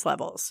force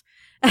levels.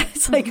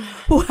 It's like,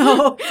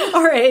 well,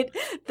 all right,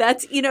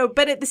 that's,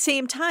 but at the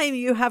same time,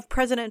 you have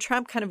President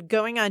Trump kind of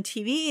going on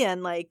TV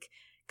and like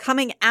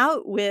coming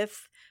out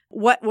with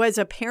what was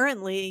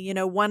apparently,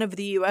 one of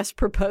the U.S.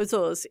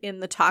 proposals in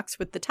the talks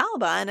with the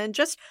Taliban and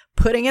just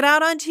putting it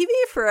out on TV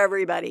for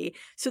everybody.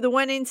 So the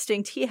one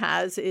instinct he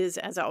has is,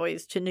 as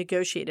always, to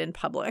negotiate in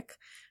public.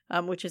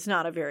 which is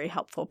not a very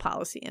helpful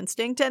policy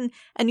instinct. And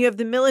you have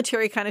the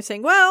military kind of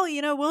saying, well,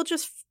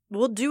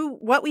 we'll do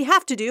what we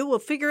have to do. We'll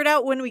figure it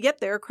out when we get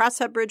there, cross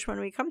that bridge when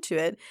we come to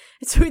it.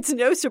 And so it's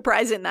no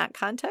surprise in that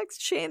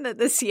context, Shane, that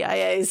the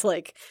CIA is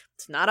like,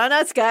 it's not on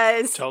us,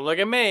 guys. Don't look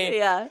at me.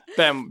 Yeah.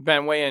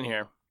 Ben, weigh in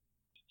here.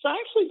 So I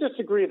actually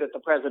disagree that the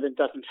president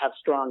doesn't have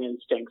strong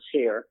instincts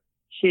here.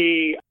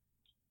 He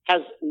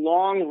has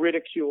long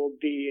ridiculed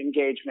the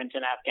engagement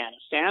in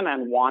Afghanistan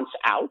and wants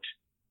out.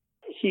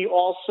 He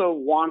also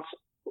wants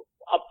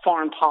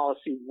foreign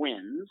policy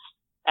wins,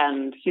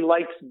 and he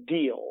likes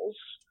deals.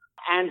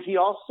 And he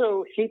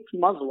also hates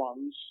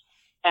Muslims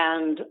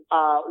and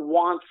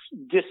wants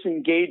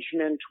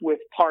disengagement with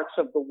parts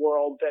of the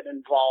world that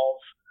involve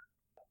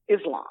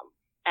Islam.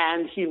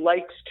 And he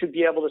likes to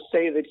be able to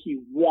say that he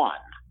won.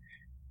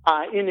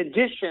 In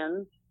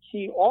addition,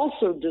 he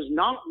also does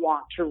not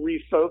want to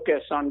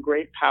refocus on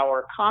great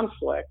power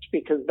conflict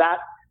because that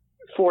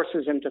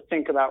forces him to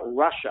think about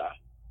Russia,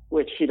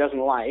 which he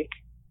doesn't like.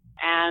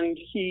 And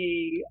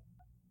he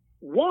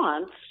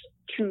wants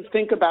to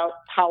think about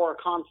power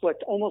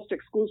conflict almost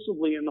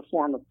exclusively in the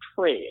form of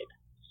trade.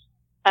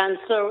 And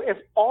so if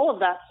all of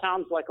that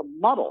sounds like a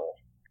muddle,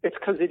 it's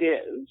because it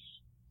is.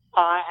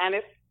 And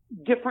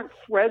different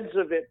threads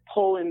of it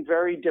pull in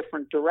very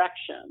different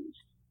directions.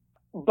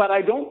 But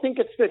I don't think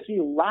it's that he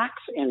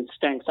lacks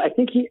instincts. I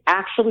think he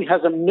actually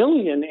has a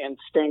million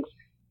instincts,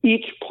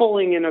 each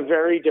pulling in a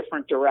very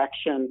different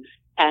direction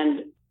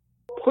and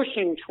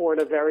pushing toward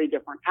a very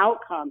different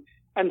outcome.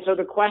 And so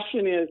the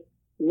question is,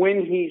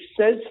 when he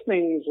says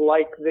things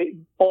like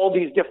all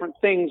these different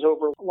things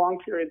over long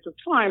periods of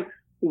time,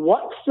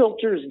 what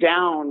filters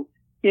down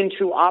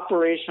into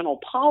operational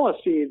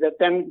policy that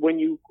then when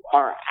you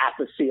are at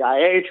the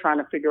CIA trying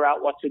to figure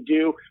out what to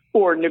do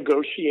or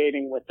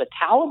negotiating with the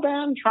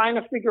Taliban, trying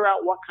to figure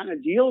out what kind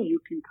of deal you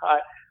can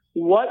cut,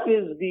 what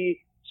is the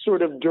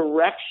sort of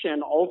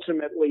direction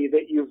ultimately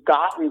that you've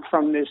gotten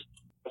from this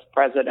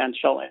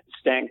presidential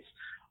instincts,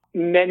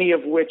 many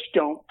of which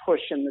don't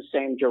push in the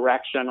same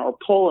direction or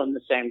pull in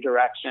the same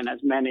direction as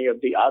many of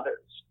the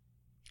others.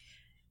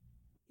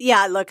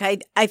 Yeah, look,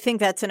 I think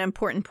that's an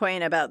important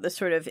point about the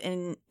sort of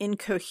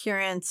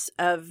incoherence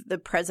of the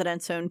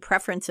president's own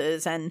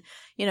preferences. And,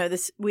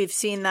 we've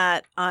seen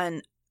that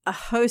on a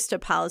host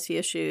of policy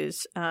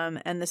issues,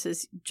 and this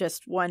is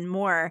just one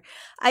more.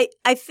 I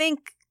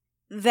think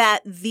that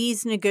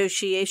these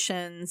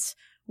negotiations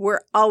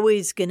were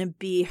always going to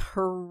be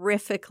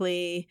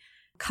horrifically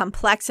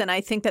complex. And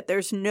I think that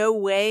there's no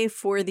way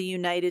for the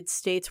United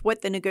States,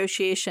 what the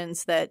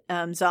negotiations that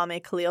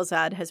Zalmay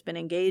Khalilzad has been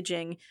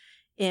engaging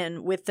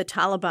in with the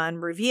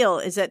Taliban reveal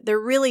is that there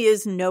really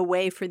is no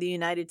way for the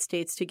United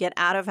States to get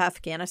out of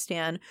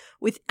Afghanistan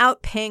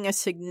without paying a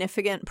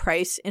significant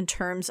price in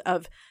terms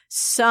of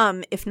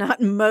some, if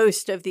not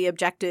most, of the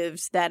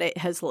objectives that it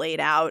has laid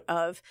out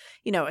of,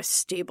 a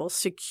stable,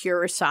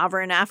 secure,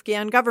 sovereign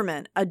Afghan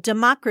government, a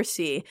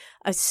democracy,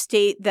 a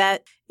state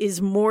that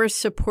is more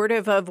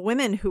supportive of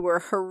women who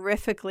were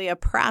horrifically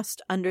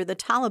oppressed under the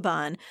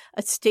Taliban,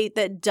 a state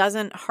that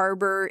doesn't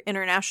harbor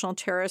international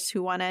terrorists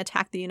who want to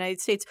attack the United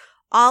States.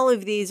 All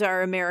of these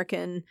are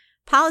American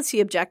policy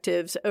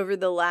objectives over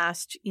the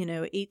last,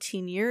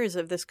 18 years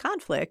of this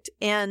conflict.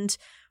 And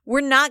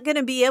we're not going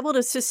to be able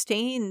to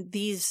sustain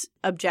these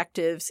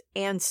objectives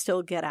and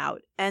still get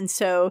out. And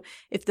so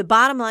if the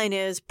bottom line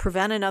is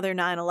prevent another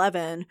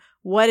 9/11,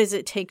 what does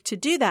it take to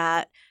do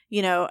that?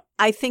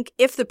 I think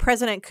if the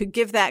president could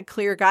give that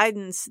clear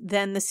guidance,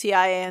 then the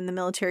CIA and the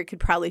military could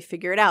probably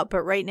figure it out.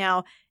 But right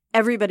now,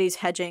 everybody's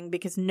hedging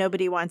because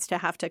nobody wants to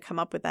have to come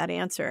up with that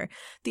answer.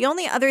 The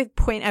only other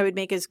point I would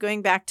make is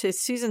going back to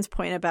Susan's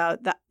point about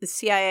the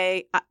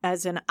CIA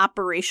as an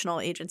operational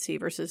agency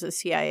versus the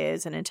CIA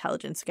as an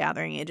intelligence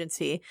gathering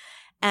agency.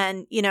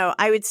 And,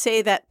 I would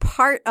say that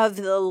part of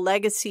the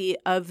legacy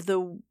of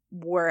the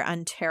war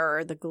on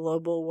terror, the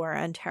global war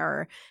on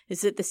terror,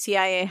 is that the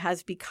CIA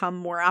has become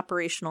more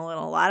operational in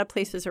a lot of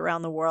places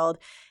around the world.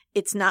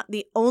 It's not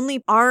the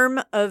only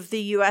arm of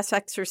the U.S.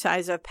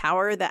 exercise of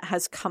power that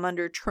has come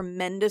under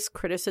tremendous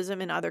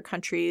criticism in other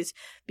countries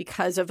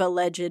because of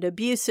alleged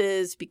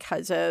abuses,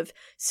 because of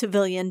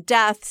civilian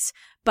deaths.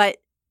 But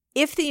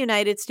if the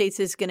United States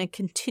is going to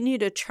continue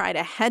to try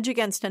to hedge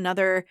against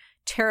another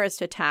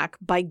terrorist attack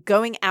by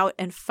going out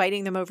and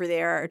fighting them over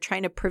there or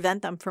trying to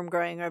prevent them from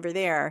going over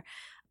there,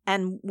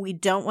 and we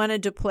don't want to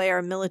deploy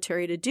our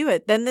military to do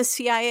it, then the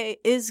CIA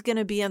is going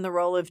to be in the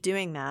role of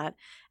doing that.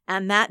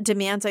 And that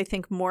demands, I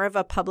think, more of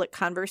a public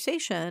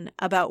conversation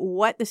about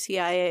what the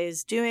CIA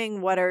is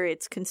doing, what are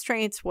its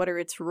constraints, what are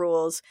its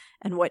rules,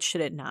 and what should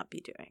it not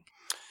be doing.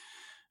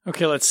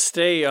 Okay, let's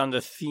stay on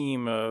the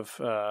theme of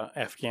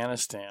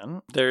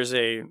Afghanistan. There's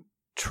a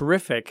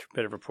terrific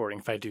bit of reporting,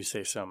 if I do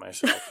say so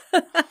myself,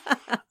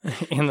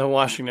 in the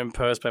Washington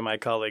Post by my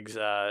colleagues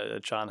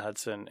John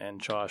Hudson and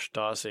Josh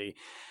Dawsey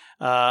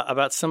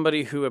about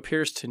somebody who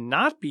appears to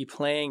not be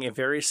playing a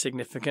very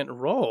significant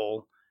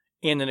role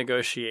in the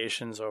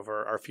negotiations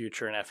over our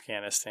future in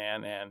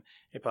Afghanistan and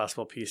a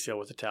possible peace deal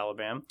with the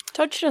Taliban.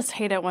 Don't you just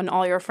hate it when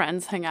all your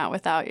friends hang out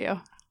without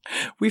you?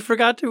 We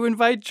forgot to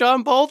invite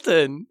John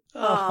Bolton.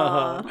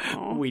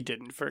 Oh, we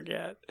didn't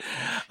forget.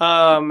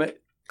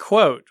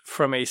 Quote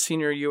from a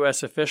senior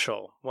U.S.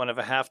 official, one of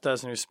a half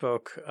dozen who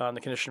spoke on the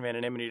condition of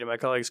anonymity to my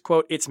colleagues,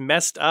 quote, "It's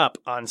messed up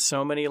on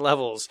so many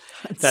levels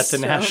that the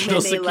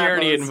National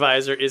Security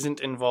Advisor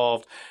isn't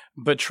involved,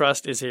 but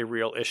trust is a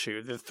real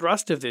issue." The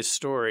thrust of this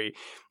story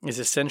is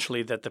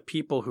essentially that the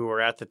people who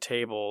are at the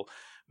table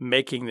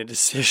making the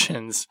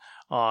decisions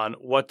on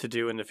what to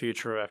do in the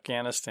future of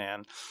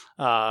Afghanistan,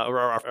 or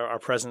our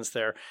presence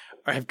there,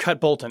 have cut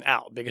Bolton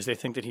out because they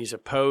think that he's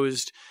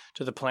opposed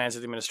to the plans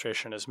that the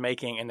administration is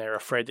making, and they're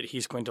afraid that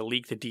he's going to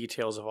leak the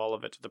details of all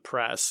of it to the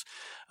press.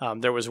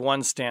 There was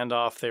one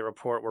standoff, they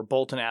report, where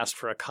Bolton asked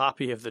for a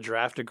copy of the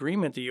draft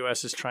agreement the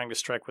U.S. is trying to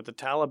strike with the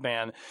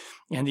Taliban,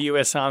 and the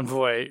U.S.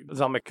 envoy,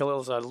 Zalmay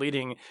Khalilzad,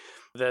 leading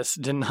this,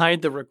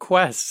 denied the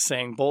request,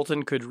 saying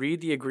Bolton could read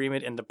the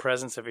agreement in the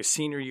presence of a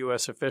senior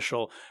U.S.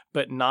 official,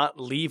 but not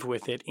leave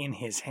with it in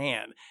his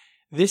hand.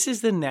 This is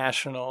the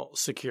National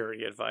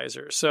Security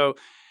Advisor. So,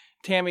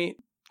 Tammy,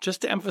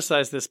 just to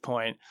emphasize this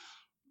point,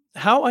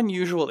 how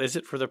unusual is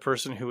it for the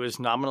person who is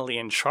nominally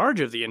in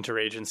charge of the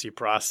interagency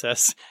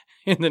process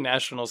in the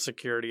national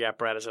security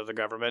apparatus of the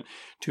government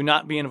to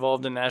not be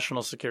involved in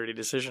national security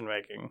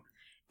decision-making?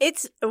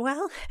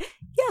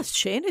 Yes,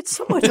 Shane, it's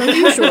somewhat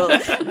unusual.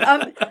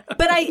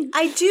 But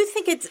I do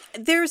think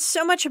there's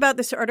so much about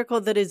this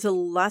article that is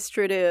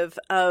illustrative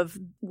of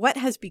what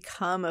has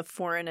become of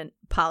foreign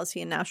policy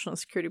and national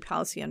security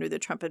policy under the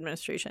Trump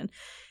administration.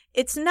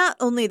 It's not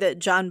only that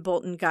John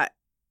Bolton got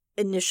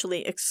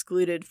initially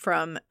excluded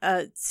from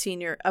a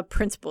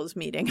principals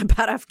meeting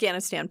about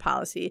Afghanistan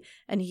policy,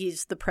 and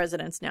he's the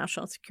president's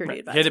national security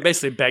advisor. He had to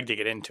basically beg to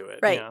get into it.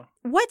 Right. You know?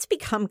 What's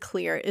become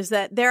clear is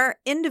that there are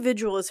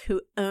individuals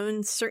who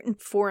own certain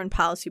foreign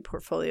policy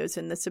portfolios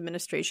in this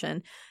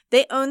administration.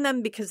 They own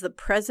them because the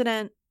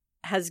president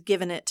has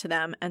given it to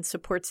them and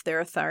supports their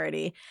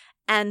authority,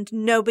 and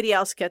nobody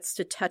else gets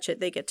to touch it.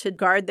 They get to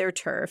guard their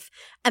turf.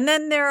 And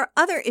then there are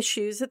other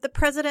issues that the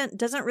president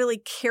doesn't really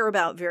care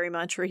about very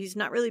much, or he's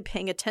not really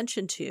paying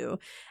attention to.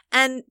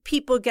 And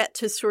people get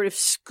to sort of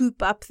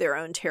scoop up their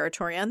own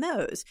territory on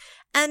those.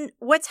 And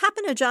what's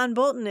happened to John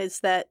Bolton is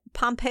that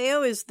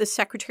Pompeo is the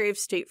Secretary of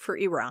State for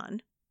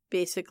Iran,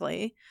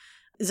 basically.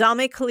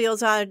 Zalmay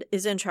Khalilzad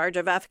is in charge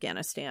of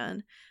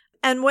Afghanistan.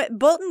 And what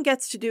Bolton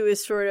gets to do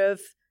is sort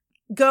of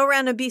go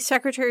around and be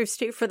Secretary of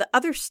State for the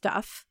other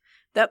stuff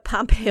that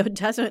Pompeo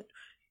doesn't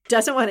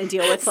want to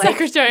deal with. Like,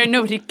 Secretary,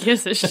 nobody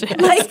gives a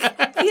shit. Like,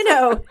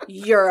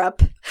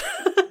 Europe.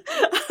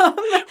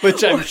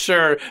 Which I'm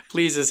sure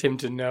pleases him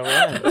to no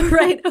end.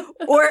 Right.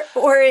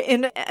 Or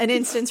in an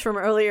instance from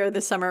earlier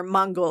this summer,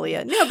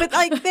 Mongolia. No, but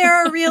there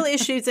are real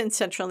issues in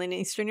Central and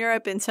Eastern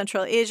Europe, in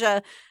Central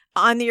Asia,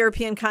 on the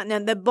European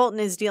continent that Bolton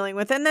is dealing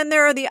with. And then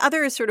there are the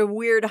other sort of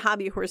weird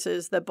hobby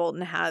horses that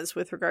Bolton has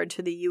with regard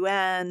to the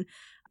UN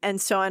and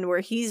so on,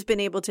 where he's been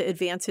able to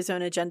advance his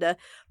own agenda.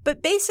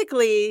 But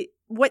basically,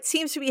 what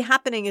seems to be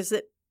happening is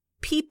that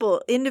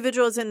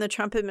individuals in the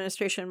Trump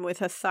administration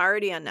with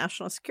authority on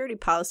national security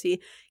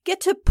policy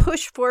get to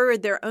push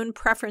forward their own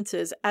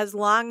preferences as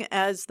long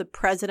as the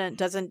president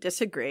doesn't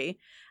disagree.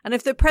 And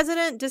if the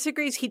president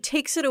disagrees, he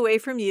takes it away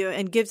from you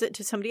and gives it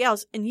to somebody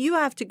else, and you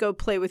have to go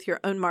play with your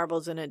own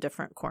marbles in a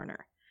different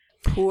corner.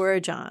 Poor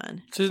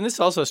John. Susan, this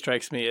also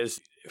strikes me as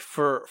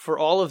for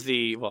all of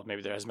the, well,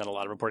 maybe there hasn't been a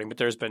lot of reporting, but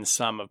there's been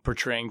some of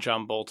portraying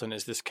John Bolton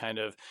as this kind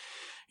of,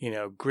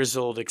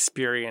 grizzled,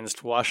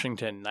 experienced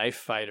Washington knife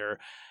fighter.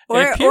 Or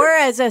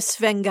as a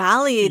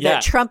Svengali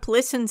that Trump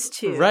listens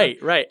to.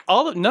 Right.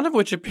 None of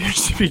which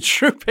appears to be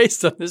true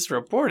based on this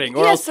reporting.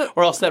 Or else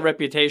that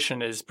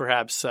reputation is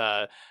perhaps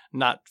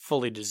not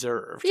fully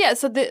deserved. Yeah,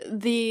 so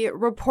the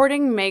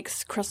reporting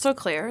makes crystal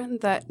clear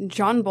that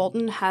John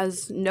Bolton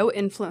has no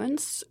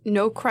influence,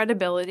 no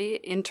credibility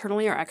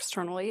internally or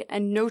externally,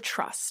 and no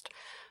trust.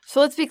 So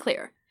let's be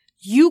clear.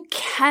 You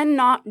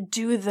cannot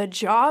do the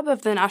job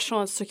of the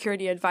National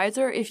Security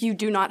Advisor if you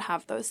do not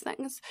have those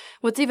things.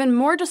 What's even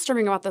more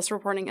disturbing about this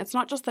reporting, it's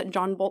not just that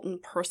John Bolton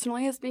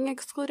personally is being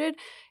excluded.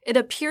 It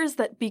appears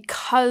that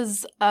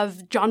because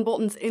of John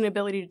Bolton's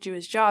inability to do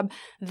his job,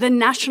 the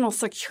National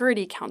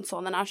Security Council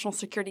and the National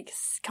Security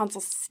Council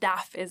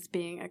staff is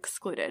being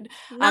excluded.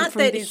 Not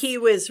that he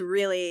was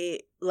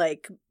really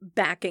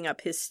backing up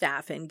his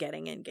staff and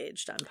getting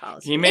engaged on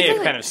policy. He may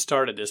have kind of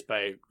started this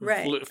by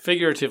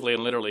figuratively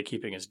and literally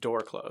keeping his door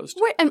closed.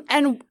 Right,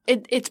 and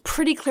it's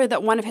pretty clear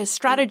that one of his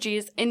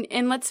strategies,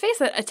 in let's face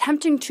it,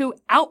 attempting to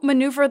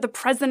outmaneuver the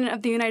President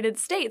of the United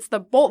States,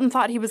 that Bolton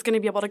thought he was going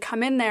to be able to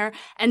come in there,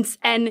 and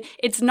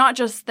it's not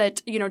just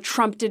that,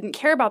 Trump didn't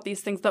care about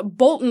these things, that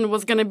Bolton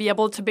was going to be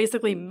able to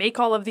basically make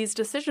all of these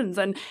decisions,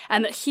 and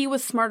that he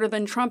was smarter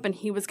than Trump, and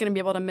he was going to be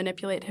able to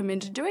manipulate him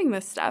into doing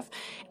this stuff.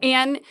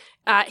 And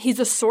He's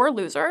a sore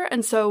loser,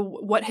 and so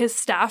what his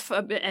staff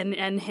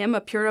and him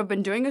appear to have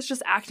been doing is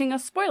just acting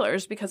as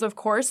spoilers because, of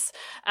course,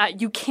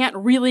 you can't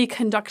really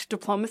conduct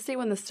diplomacy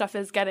when the stuff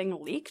is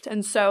getting leaked.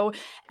 And so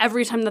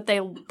every time that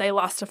they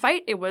lost a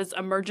fight, it was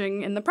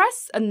emerging in the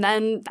press, and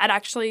then that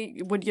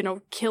actually would,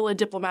 kill a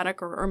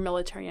diplomatic or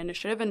military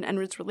initiative and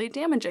was really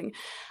damaging.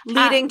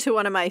 Leading to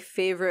one of my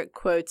favorite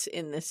quotes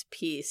in this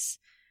piece.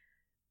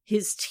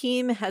 His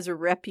team has a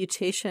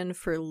reputation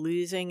for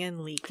losing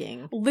and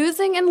leaking.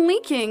 Losing and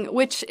leaking,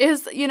 which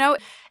is,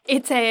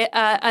 it's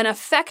an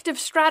effective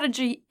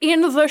strategy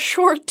in the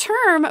short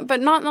term,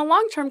 but not in the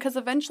long term, because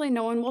eventually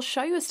no one will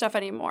show you stuff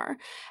anymore.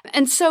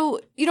 And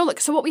so,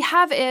 so what we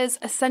have is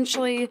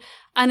essentially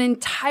an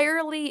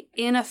entirely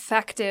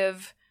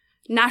ineffective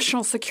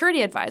national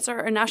security advisor,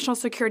 a national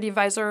security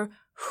advisor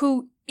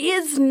who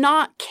is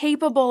not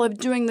capable of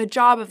doing the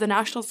job of the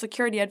national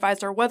security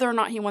advisor, whether or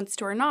not he wants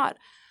to or not,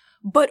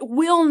 but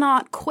will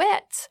not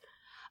quit.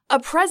 A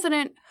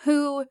president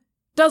who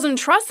doesn't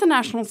trust the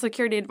national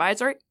security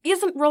advisor,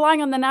 isn't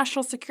relying on the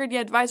national security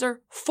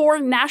advisor for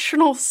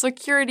national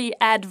security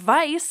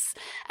advice,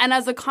 and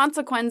as a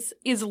consequence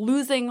is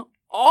losing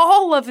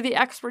all of the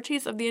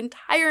expertise of the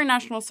entire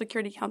National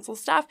Security Council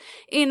staff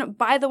in,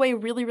 by the way,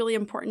 really, really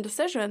important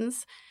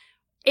decisions,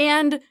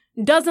 and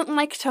doesn't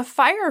like to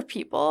fire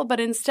people, but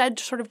instead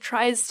sort of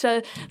tries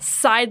to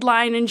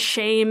sideline and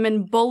shame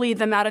and bully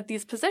them out of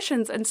these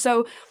positions. And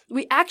so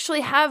we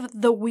actually have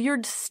the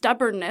weird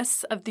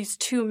stubbornness of these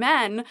two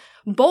men,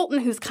 Bolton,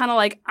 who's kind of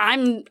like,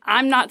 I'm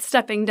not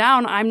stepping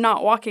down, I'm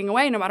not walking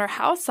away, no matter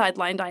how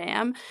sidelined I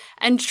am,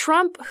 and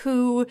Trump,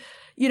 who,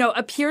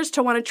 appears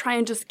to want to try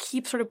and just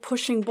keep sort of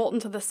pushing Bolton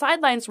to the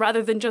sidelines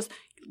rather than just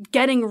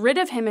getting rid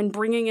of him and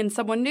bringing in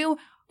someone new,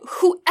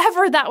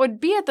 whoever that would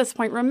be at this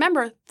point.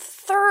 Remember,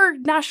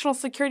 third national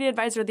security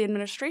advisor the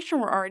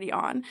administration we're already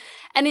on.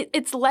 And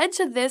it's led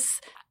to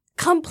this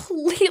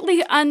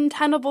completely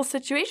untenable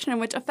situation in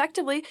which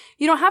effectively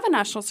you don't have a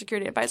national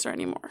security advisor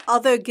anymore.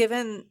 Although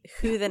given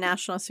who the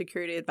national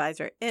security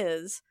advisor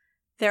is,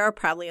 there are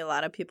probably a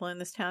lot of people in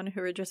this town who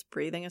are just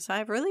breathing a sigh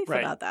of relief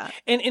about that.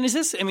 And is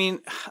this,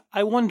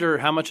 I wonder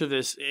how much of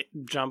this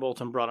John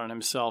Bolton brought on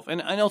himself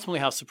and ultimately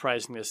how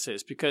surprising this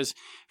is, because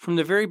from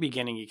the very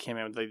beginning he came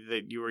out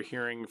that you were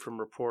hearing from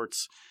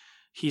reports,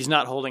 he's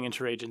not holding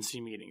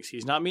interagency meetings.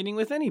 He's not meeting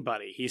with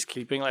anybody. He's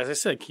keeping, as I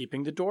said,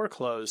 keeping the door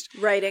closed.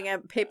 Writing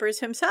papers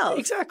himself.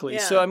 Exactly.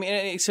 Yeah.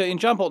 So, and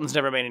John Bolton's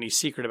never made any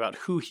secret about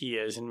who he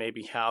is and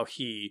maybe how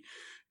he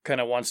kind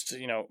of wants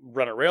to,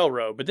 run a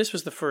railroad. But this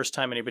was the first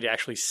time anybody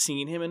actually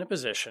seen him in a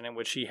position in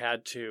which he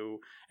had to,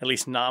 at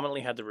least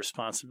nominally, had the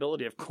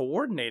responsibility of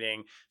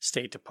coordinating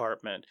State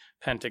Department,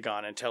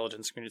 Pentagon,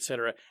 intelligence community, et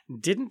cetera.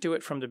 Didn't do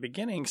it from the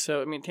beginning.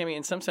 So, Tammy,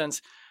 in some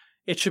sense,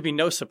 it should be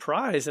no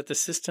surprise that the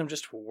system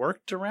just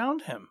worked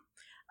around him.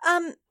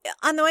 On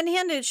the one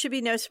hand, it should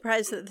be no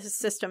surprise that the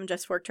system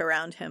just worked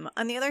around him.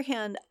 On the other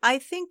hand, I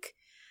think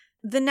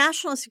the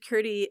national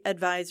security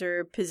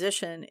advisor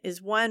position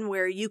is one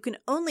where you can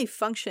only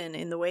function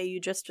in the way you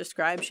just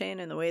described, Shane,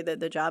 in the way that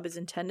the job is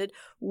intended,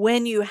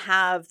 when you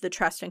have the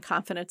trust and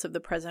confidence of the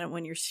president,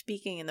 when you're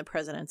speaking in the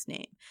president's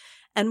name.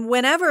 And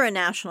whenever a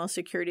national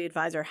security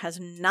advisor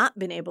has not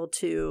been able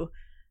to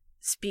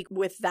speak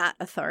with that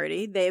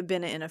authority, they have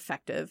been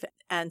ineffective,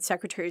 and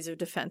secretaries of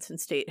defense and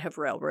state have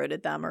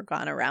railroaded them or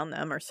gone around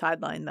them or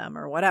sidelined them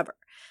or whatever.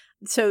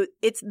 So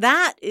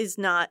that is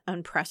not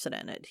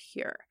unprecedented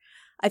here.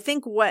 I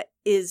think what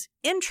is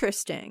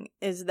interesting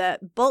is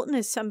that Bolton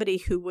is somebody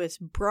who was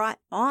brought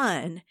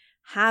on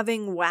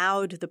having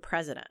wowed the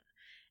president.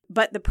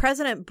 But the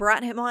president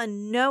brought him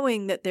on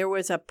knowing that there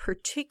was a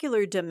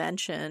particular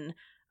dimension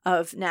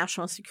of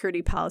national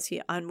security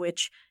policy on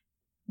which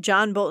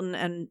John Bolton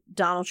and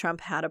Donald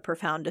Trump had a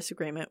profound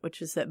disagreement,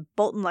 which is that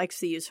Bolton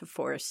likes the use of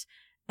force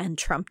and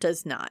Trump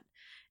does not.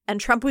 And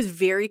Trump was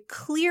very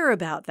clear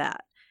about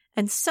that.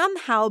 And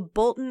somehow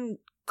Bolton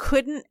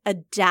couldn't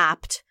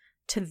adapt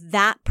to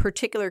that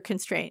particular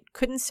constraint,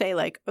 couldn't say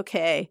like,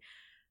 okay,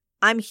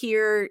 I'm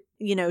here,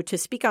 to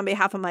speak on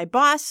behalf of my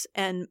boss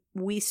and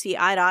we see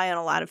eye to eye on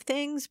a lot of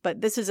things,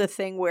 but this is a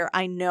thing where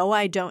I know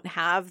I don't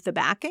have the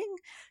backing,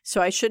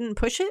 so I shouldn't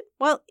push it.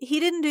 Well, he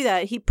didn't do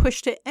that. He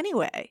pushed it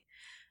anyway.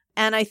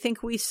 And I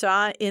think we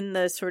saw in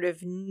the sort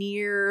of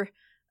near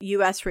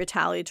U.S.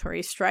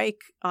 retaliatory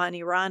strike on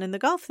Iran in the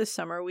Gulf this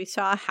summer, we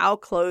saw how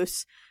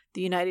close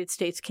the United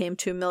States came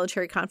to a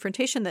military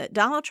confrontation that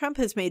Donald Trump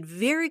has made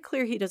very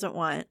clear he doesn't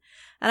want.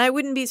 And I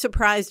wouldn't be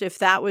surprised if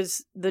that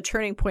was the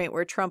turning point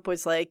where Trump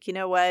was like, you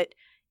know what,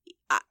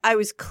 I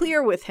was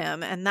clear with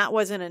him and that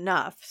wasn't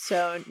enough.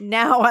 So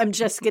now I'm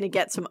just going to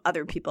get some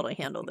other people to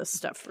handle this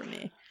stuff for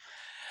me.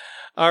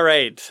 All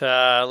right,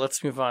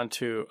 let's move on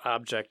to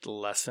object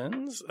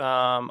lessons.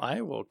 I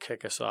will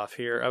kick us off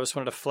here. I just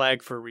wanted to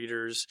flag for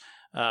readers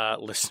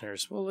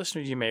listeners. Well,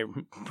 listeners, you may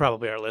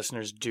probably our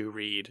listeners do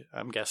read,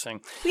 I'm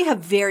guessing. We have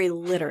very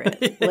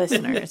literate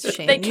listeners,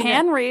 Shane. They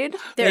can read.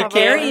 They're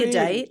very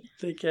erudite.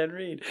 They can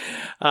read.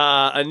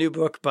 A new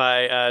book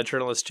by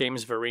journalist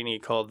James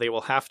Verini called They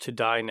Will Have to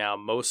Die Now,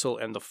 Mosul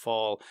and the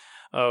Fall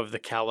of the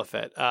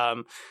Caliphate.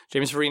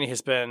 James Verini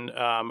has been,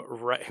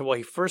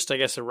 he first, I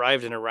guess,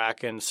 arrived in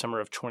Iraq in summer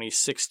of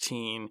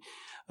 2016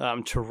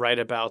 to write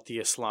about the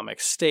Islamic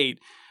State.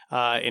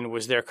 And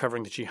was there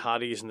covering the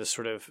jihadis and this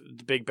sort of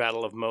the big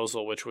battle of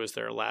Mosul, which was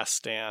their last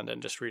stand.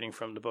 And just reading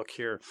from the book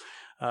here,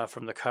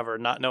 from the cover,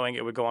 not knowing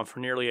it would go on for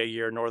nearly a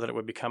year, nor that it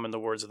would become, in the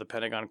words of the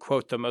Pentagon,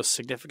 quote, the most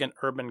significant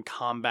urban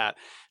combat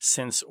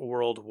since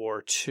World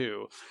War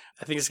II.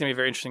 I think it's going to be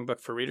a very interesting book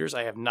for readers.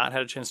 I have not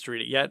had a chance to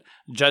read it yet.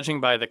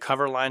 Judging by the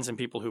cover lines and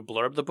people who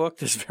blurb the book,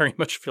 this very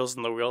much feels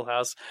in the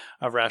wheelhouse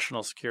of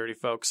Rational Security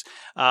folks.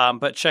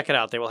 But check it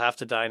out. They Will Have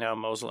to Die Now,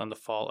 Mosul and the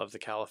Fall of the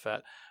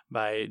Caliphate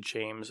by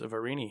James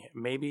Verini.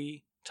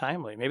 Maybe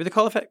timely. Maybe the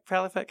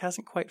Caliphate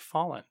hasn't quite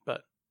fallen,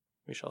 but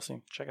we shall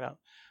see. Check it out.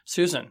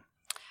 Susan.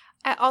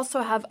 I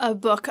also have a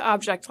book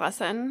object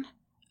lesson,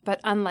 but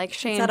unlike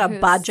Shane, is that a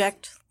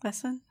project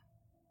lesson?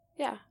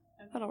 Yeah,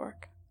 that'll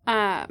work.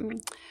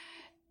 And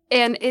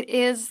it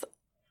is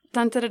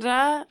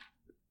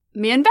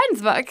me and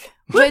Ben's book,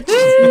 which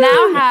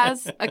now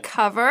has a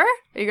cover.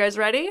 Are you guys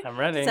ready? I'm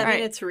ready. Does that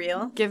mean it's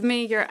real? Give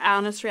me your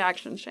honest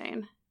reaction,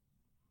 Shane.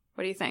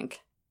 What do you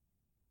think?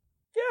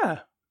 Yeah,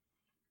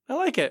 I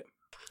like it.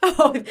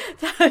 Oh,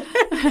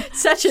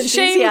 such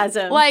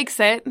enthusiasm. Shane likes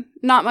it.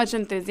 Not much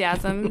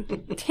enthusiasm.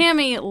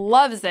 Tammy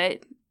loves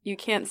it. You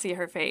can't see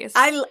her face.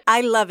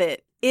 I love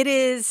it. It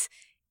is...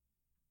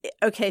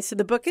 Okay, so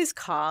the book is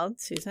called,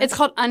 Susan? It's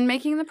called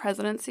Unmaking the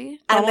Presidency.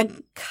 And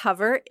the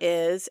cover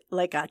is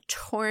like a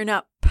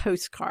torn-up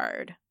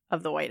postcard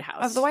of the White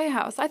House. Of the White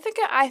House. I think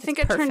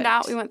it turned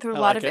out. We went through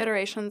a lot of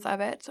iterations of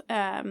it.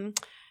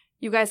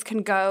 You guys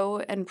can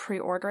go and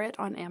pre-order it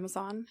on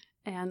Amazon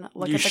and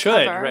look at the cover.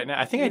 You should right now.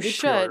 I think I did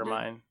pre-order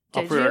mine.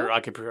 I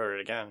could pre-order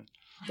it again.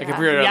 Yeah. I could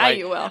pre-order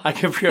you will. I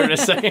could pre-order a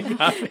second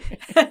copy.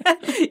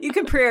 You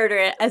can pre-order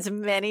it as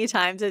many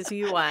times as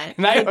you want.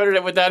 And I ordered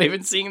it without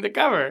even seeing the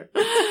cover.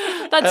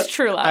 That's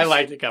true, love. I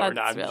like the cover.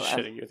 No, I'm just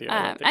shitting with you.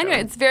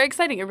 Anyway, it's very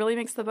exciting. It really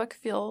makes the book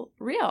feel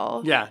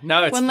real. Yeah.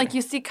 No, it's... When,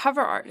 you see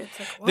cover art, it's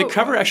like, whoa. The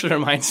cover actually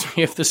reminds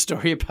me of the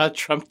story about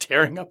Trump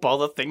tearing up all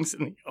the things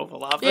in the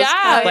Oval Office.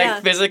 Yeah.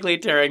 Physically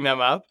tearing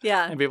them up.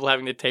 Yeah. And people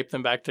having to tape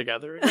them back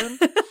together again.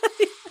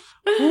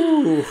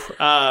 Ooh.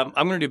 I'm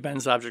going to do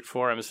Ben's object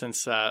for him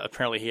since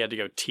apparently he had to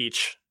go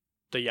teach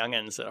the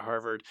youngins at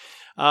Harvard.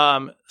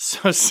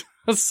 So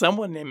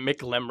someone named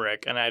Mick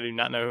Limerick, and I do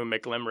not know who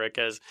Mick Limerick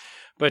is,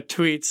 but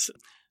tweets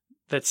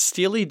that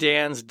Steely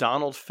Dan's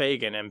Donald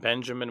Fagen and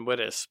Benjamin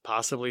Wittes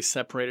possibly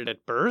separated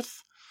at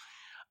birth.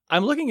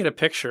 I'm looking at a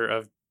picture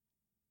of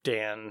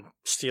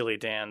Steely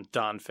Dan,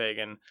 Don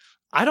Fagen.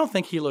 I don't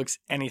think he looks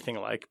anything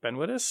like Ben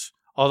Wittes,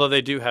 although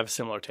they do have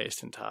similar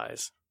taste in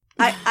ties.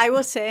 I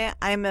will say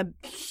I'm a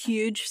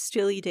huge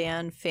Steely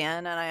Dan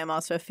fan, and I am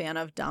also a fan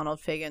of Donald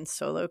Fagen's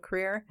solo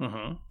career.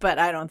 Mm-hmm. But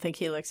I don't think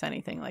he looks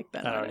anything like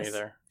Ben Wittes. I don't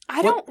either.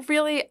 I don't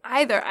really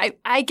either.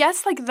 I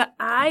guess the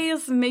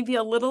eyes maybe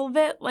a little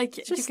bit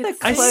just the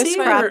close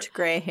cropped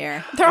gray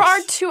hair. There are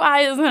two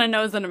eyes and a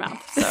nose and a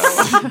mouth. So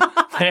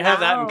they have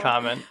that in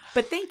common.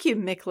 But thank you,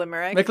 Mick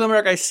Limerick. Mick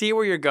Limerick, I see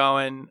where you're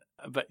going,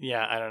 but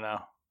yeah, I don't know.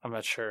 I'm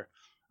not sure.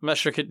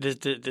 Does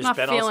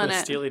Ben also a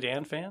Steely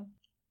Dan fan?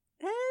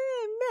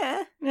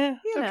 Yeah,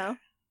 you know.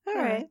 All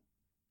right.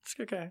 It's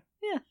okay.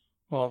 Yeah.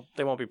 Well,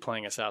 they won't be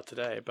playing us out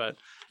today, but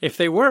if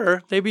they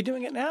were, they'd be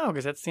doing it now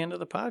because that's the end of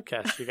the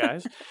podcast, you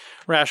guys.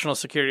 Rational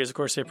Security is, of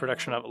course, a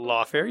production of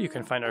Lawfare. You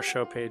can find our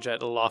show page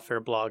at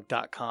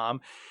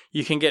lawfareblog.com.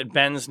 You can get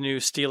Ben's new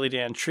Steely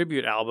Dan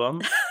tribute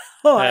album.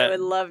 I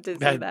would love to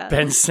see that.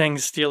 Ben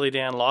sings Steely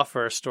Dan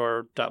Lawfare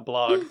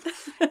store.blog.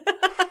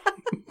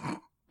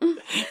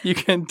 You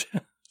can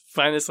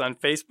find us on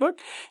Facebook.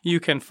 You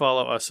can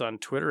follow us on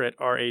Twitter at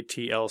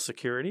RATL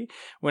Security.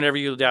 Whenever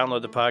you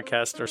download the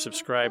podcast or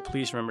subscribe,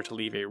 please remember to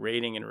leave a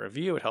rating and a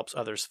review. It helps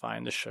others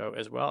find the show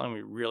as well, and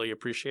we really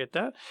appreciate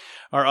that.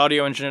 Our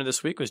audio engineer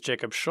this week was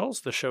Jacob Schultz.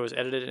 The show is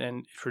edited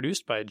and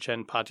produced by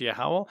Jen Patia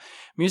Howell.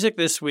 Music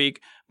this week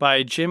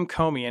by Jim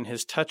Comey and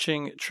his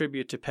touching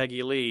tribute to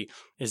Peggy Lee.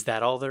 Is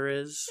That All There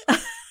Is?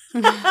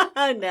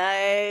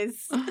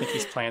 Nice. I think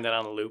he's playing that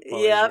on a loop while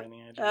he's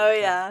reading it. Oh,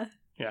 yeah.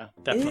 Yeah,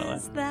 definitely.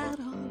 Is that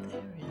all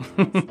there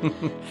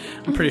is?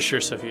 I'm pretty sure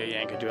Sophia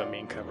Yang could do a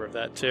mean cover of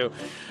that too.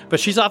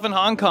 But she's off in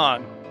Hong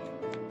Kong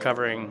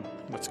covering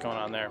what's going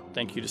on there.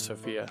 Thank you to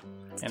Sophia.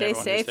 And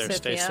everyone who's there.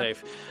 Stay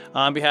safe.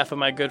 On behalf of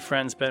my good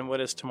friends Ben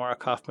Wittes, Tamara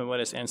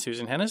Kaufman-Wittes, and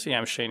Susan Hennessy,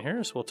 I'm Shane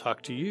Harris. We'll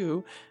talk to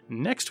you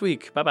next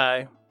week.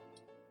 Bye-bye.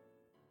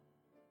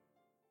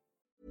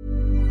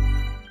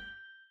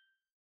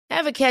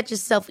 Ever catch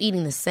yourself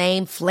eating the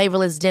same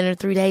flavorless dinner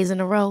 3 days in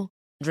a row?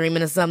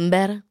 Dreaming of something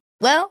better?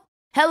 Well,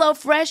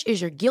 HelloFresh is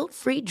your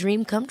guilt-free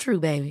dream come true,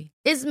 baby.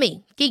 It's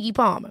me, Keke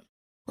Palmer.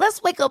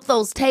 Let's wake up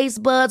those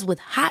taste buds with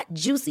hot,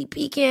 juicy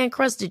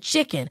pecan-crusted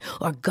chicken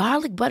or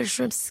garlic butter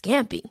shrimp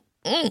scampi.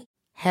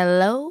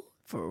 Hello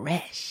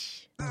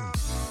Fresh.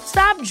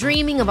 Stop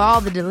dreaming of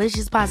all the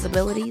delicious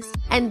possibilities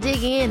and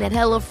dig in at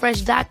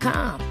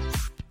HelloFresh.com.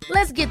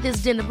 Let's get this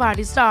dinner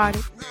party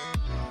started.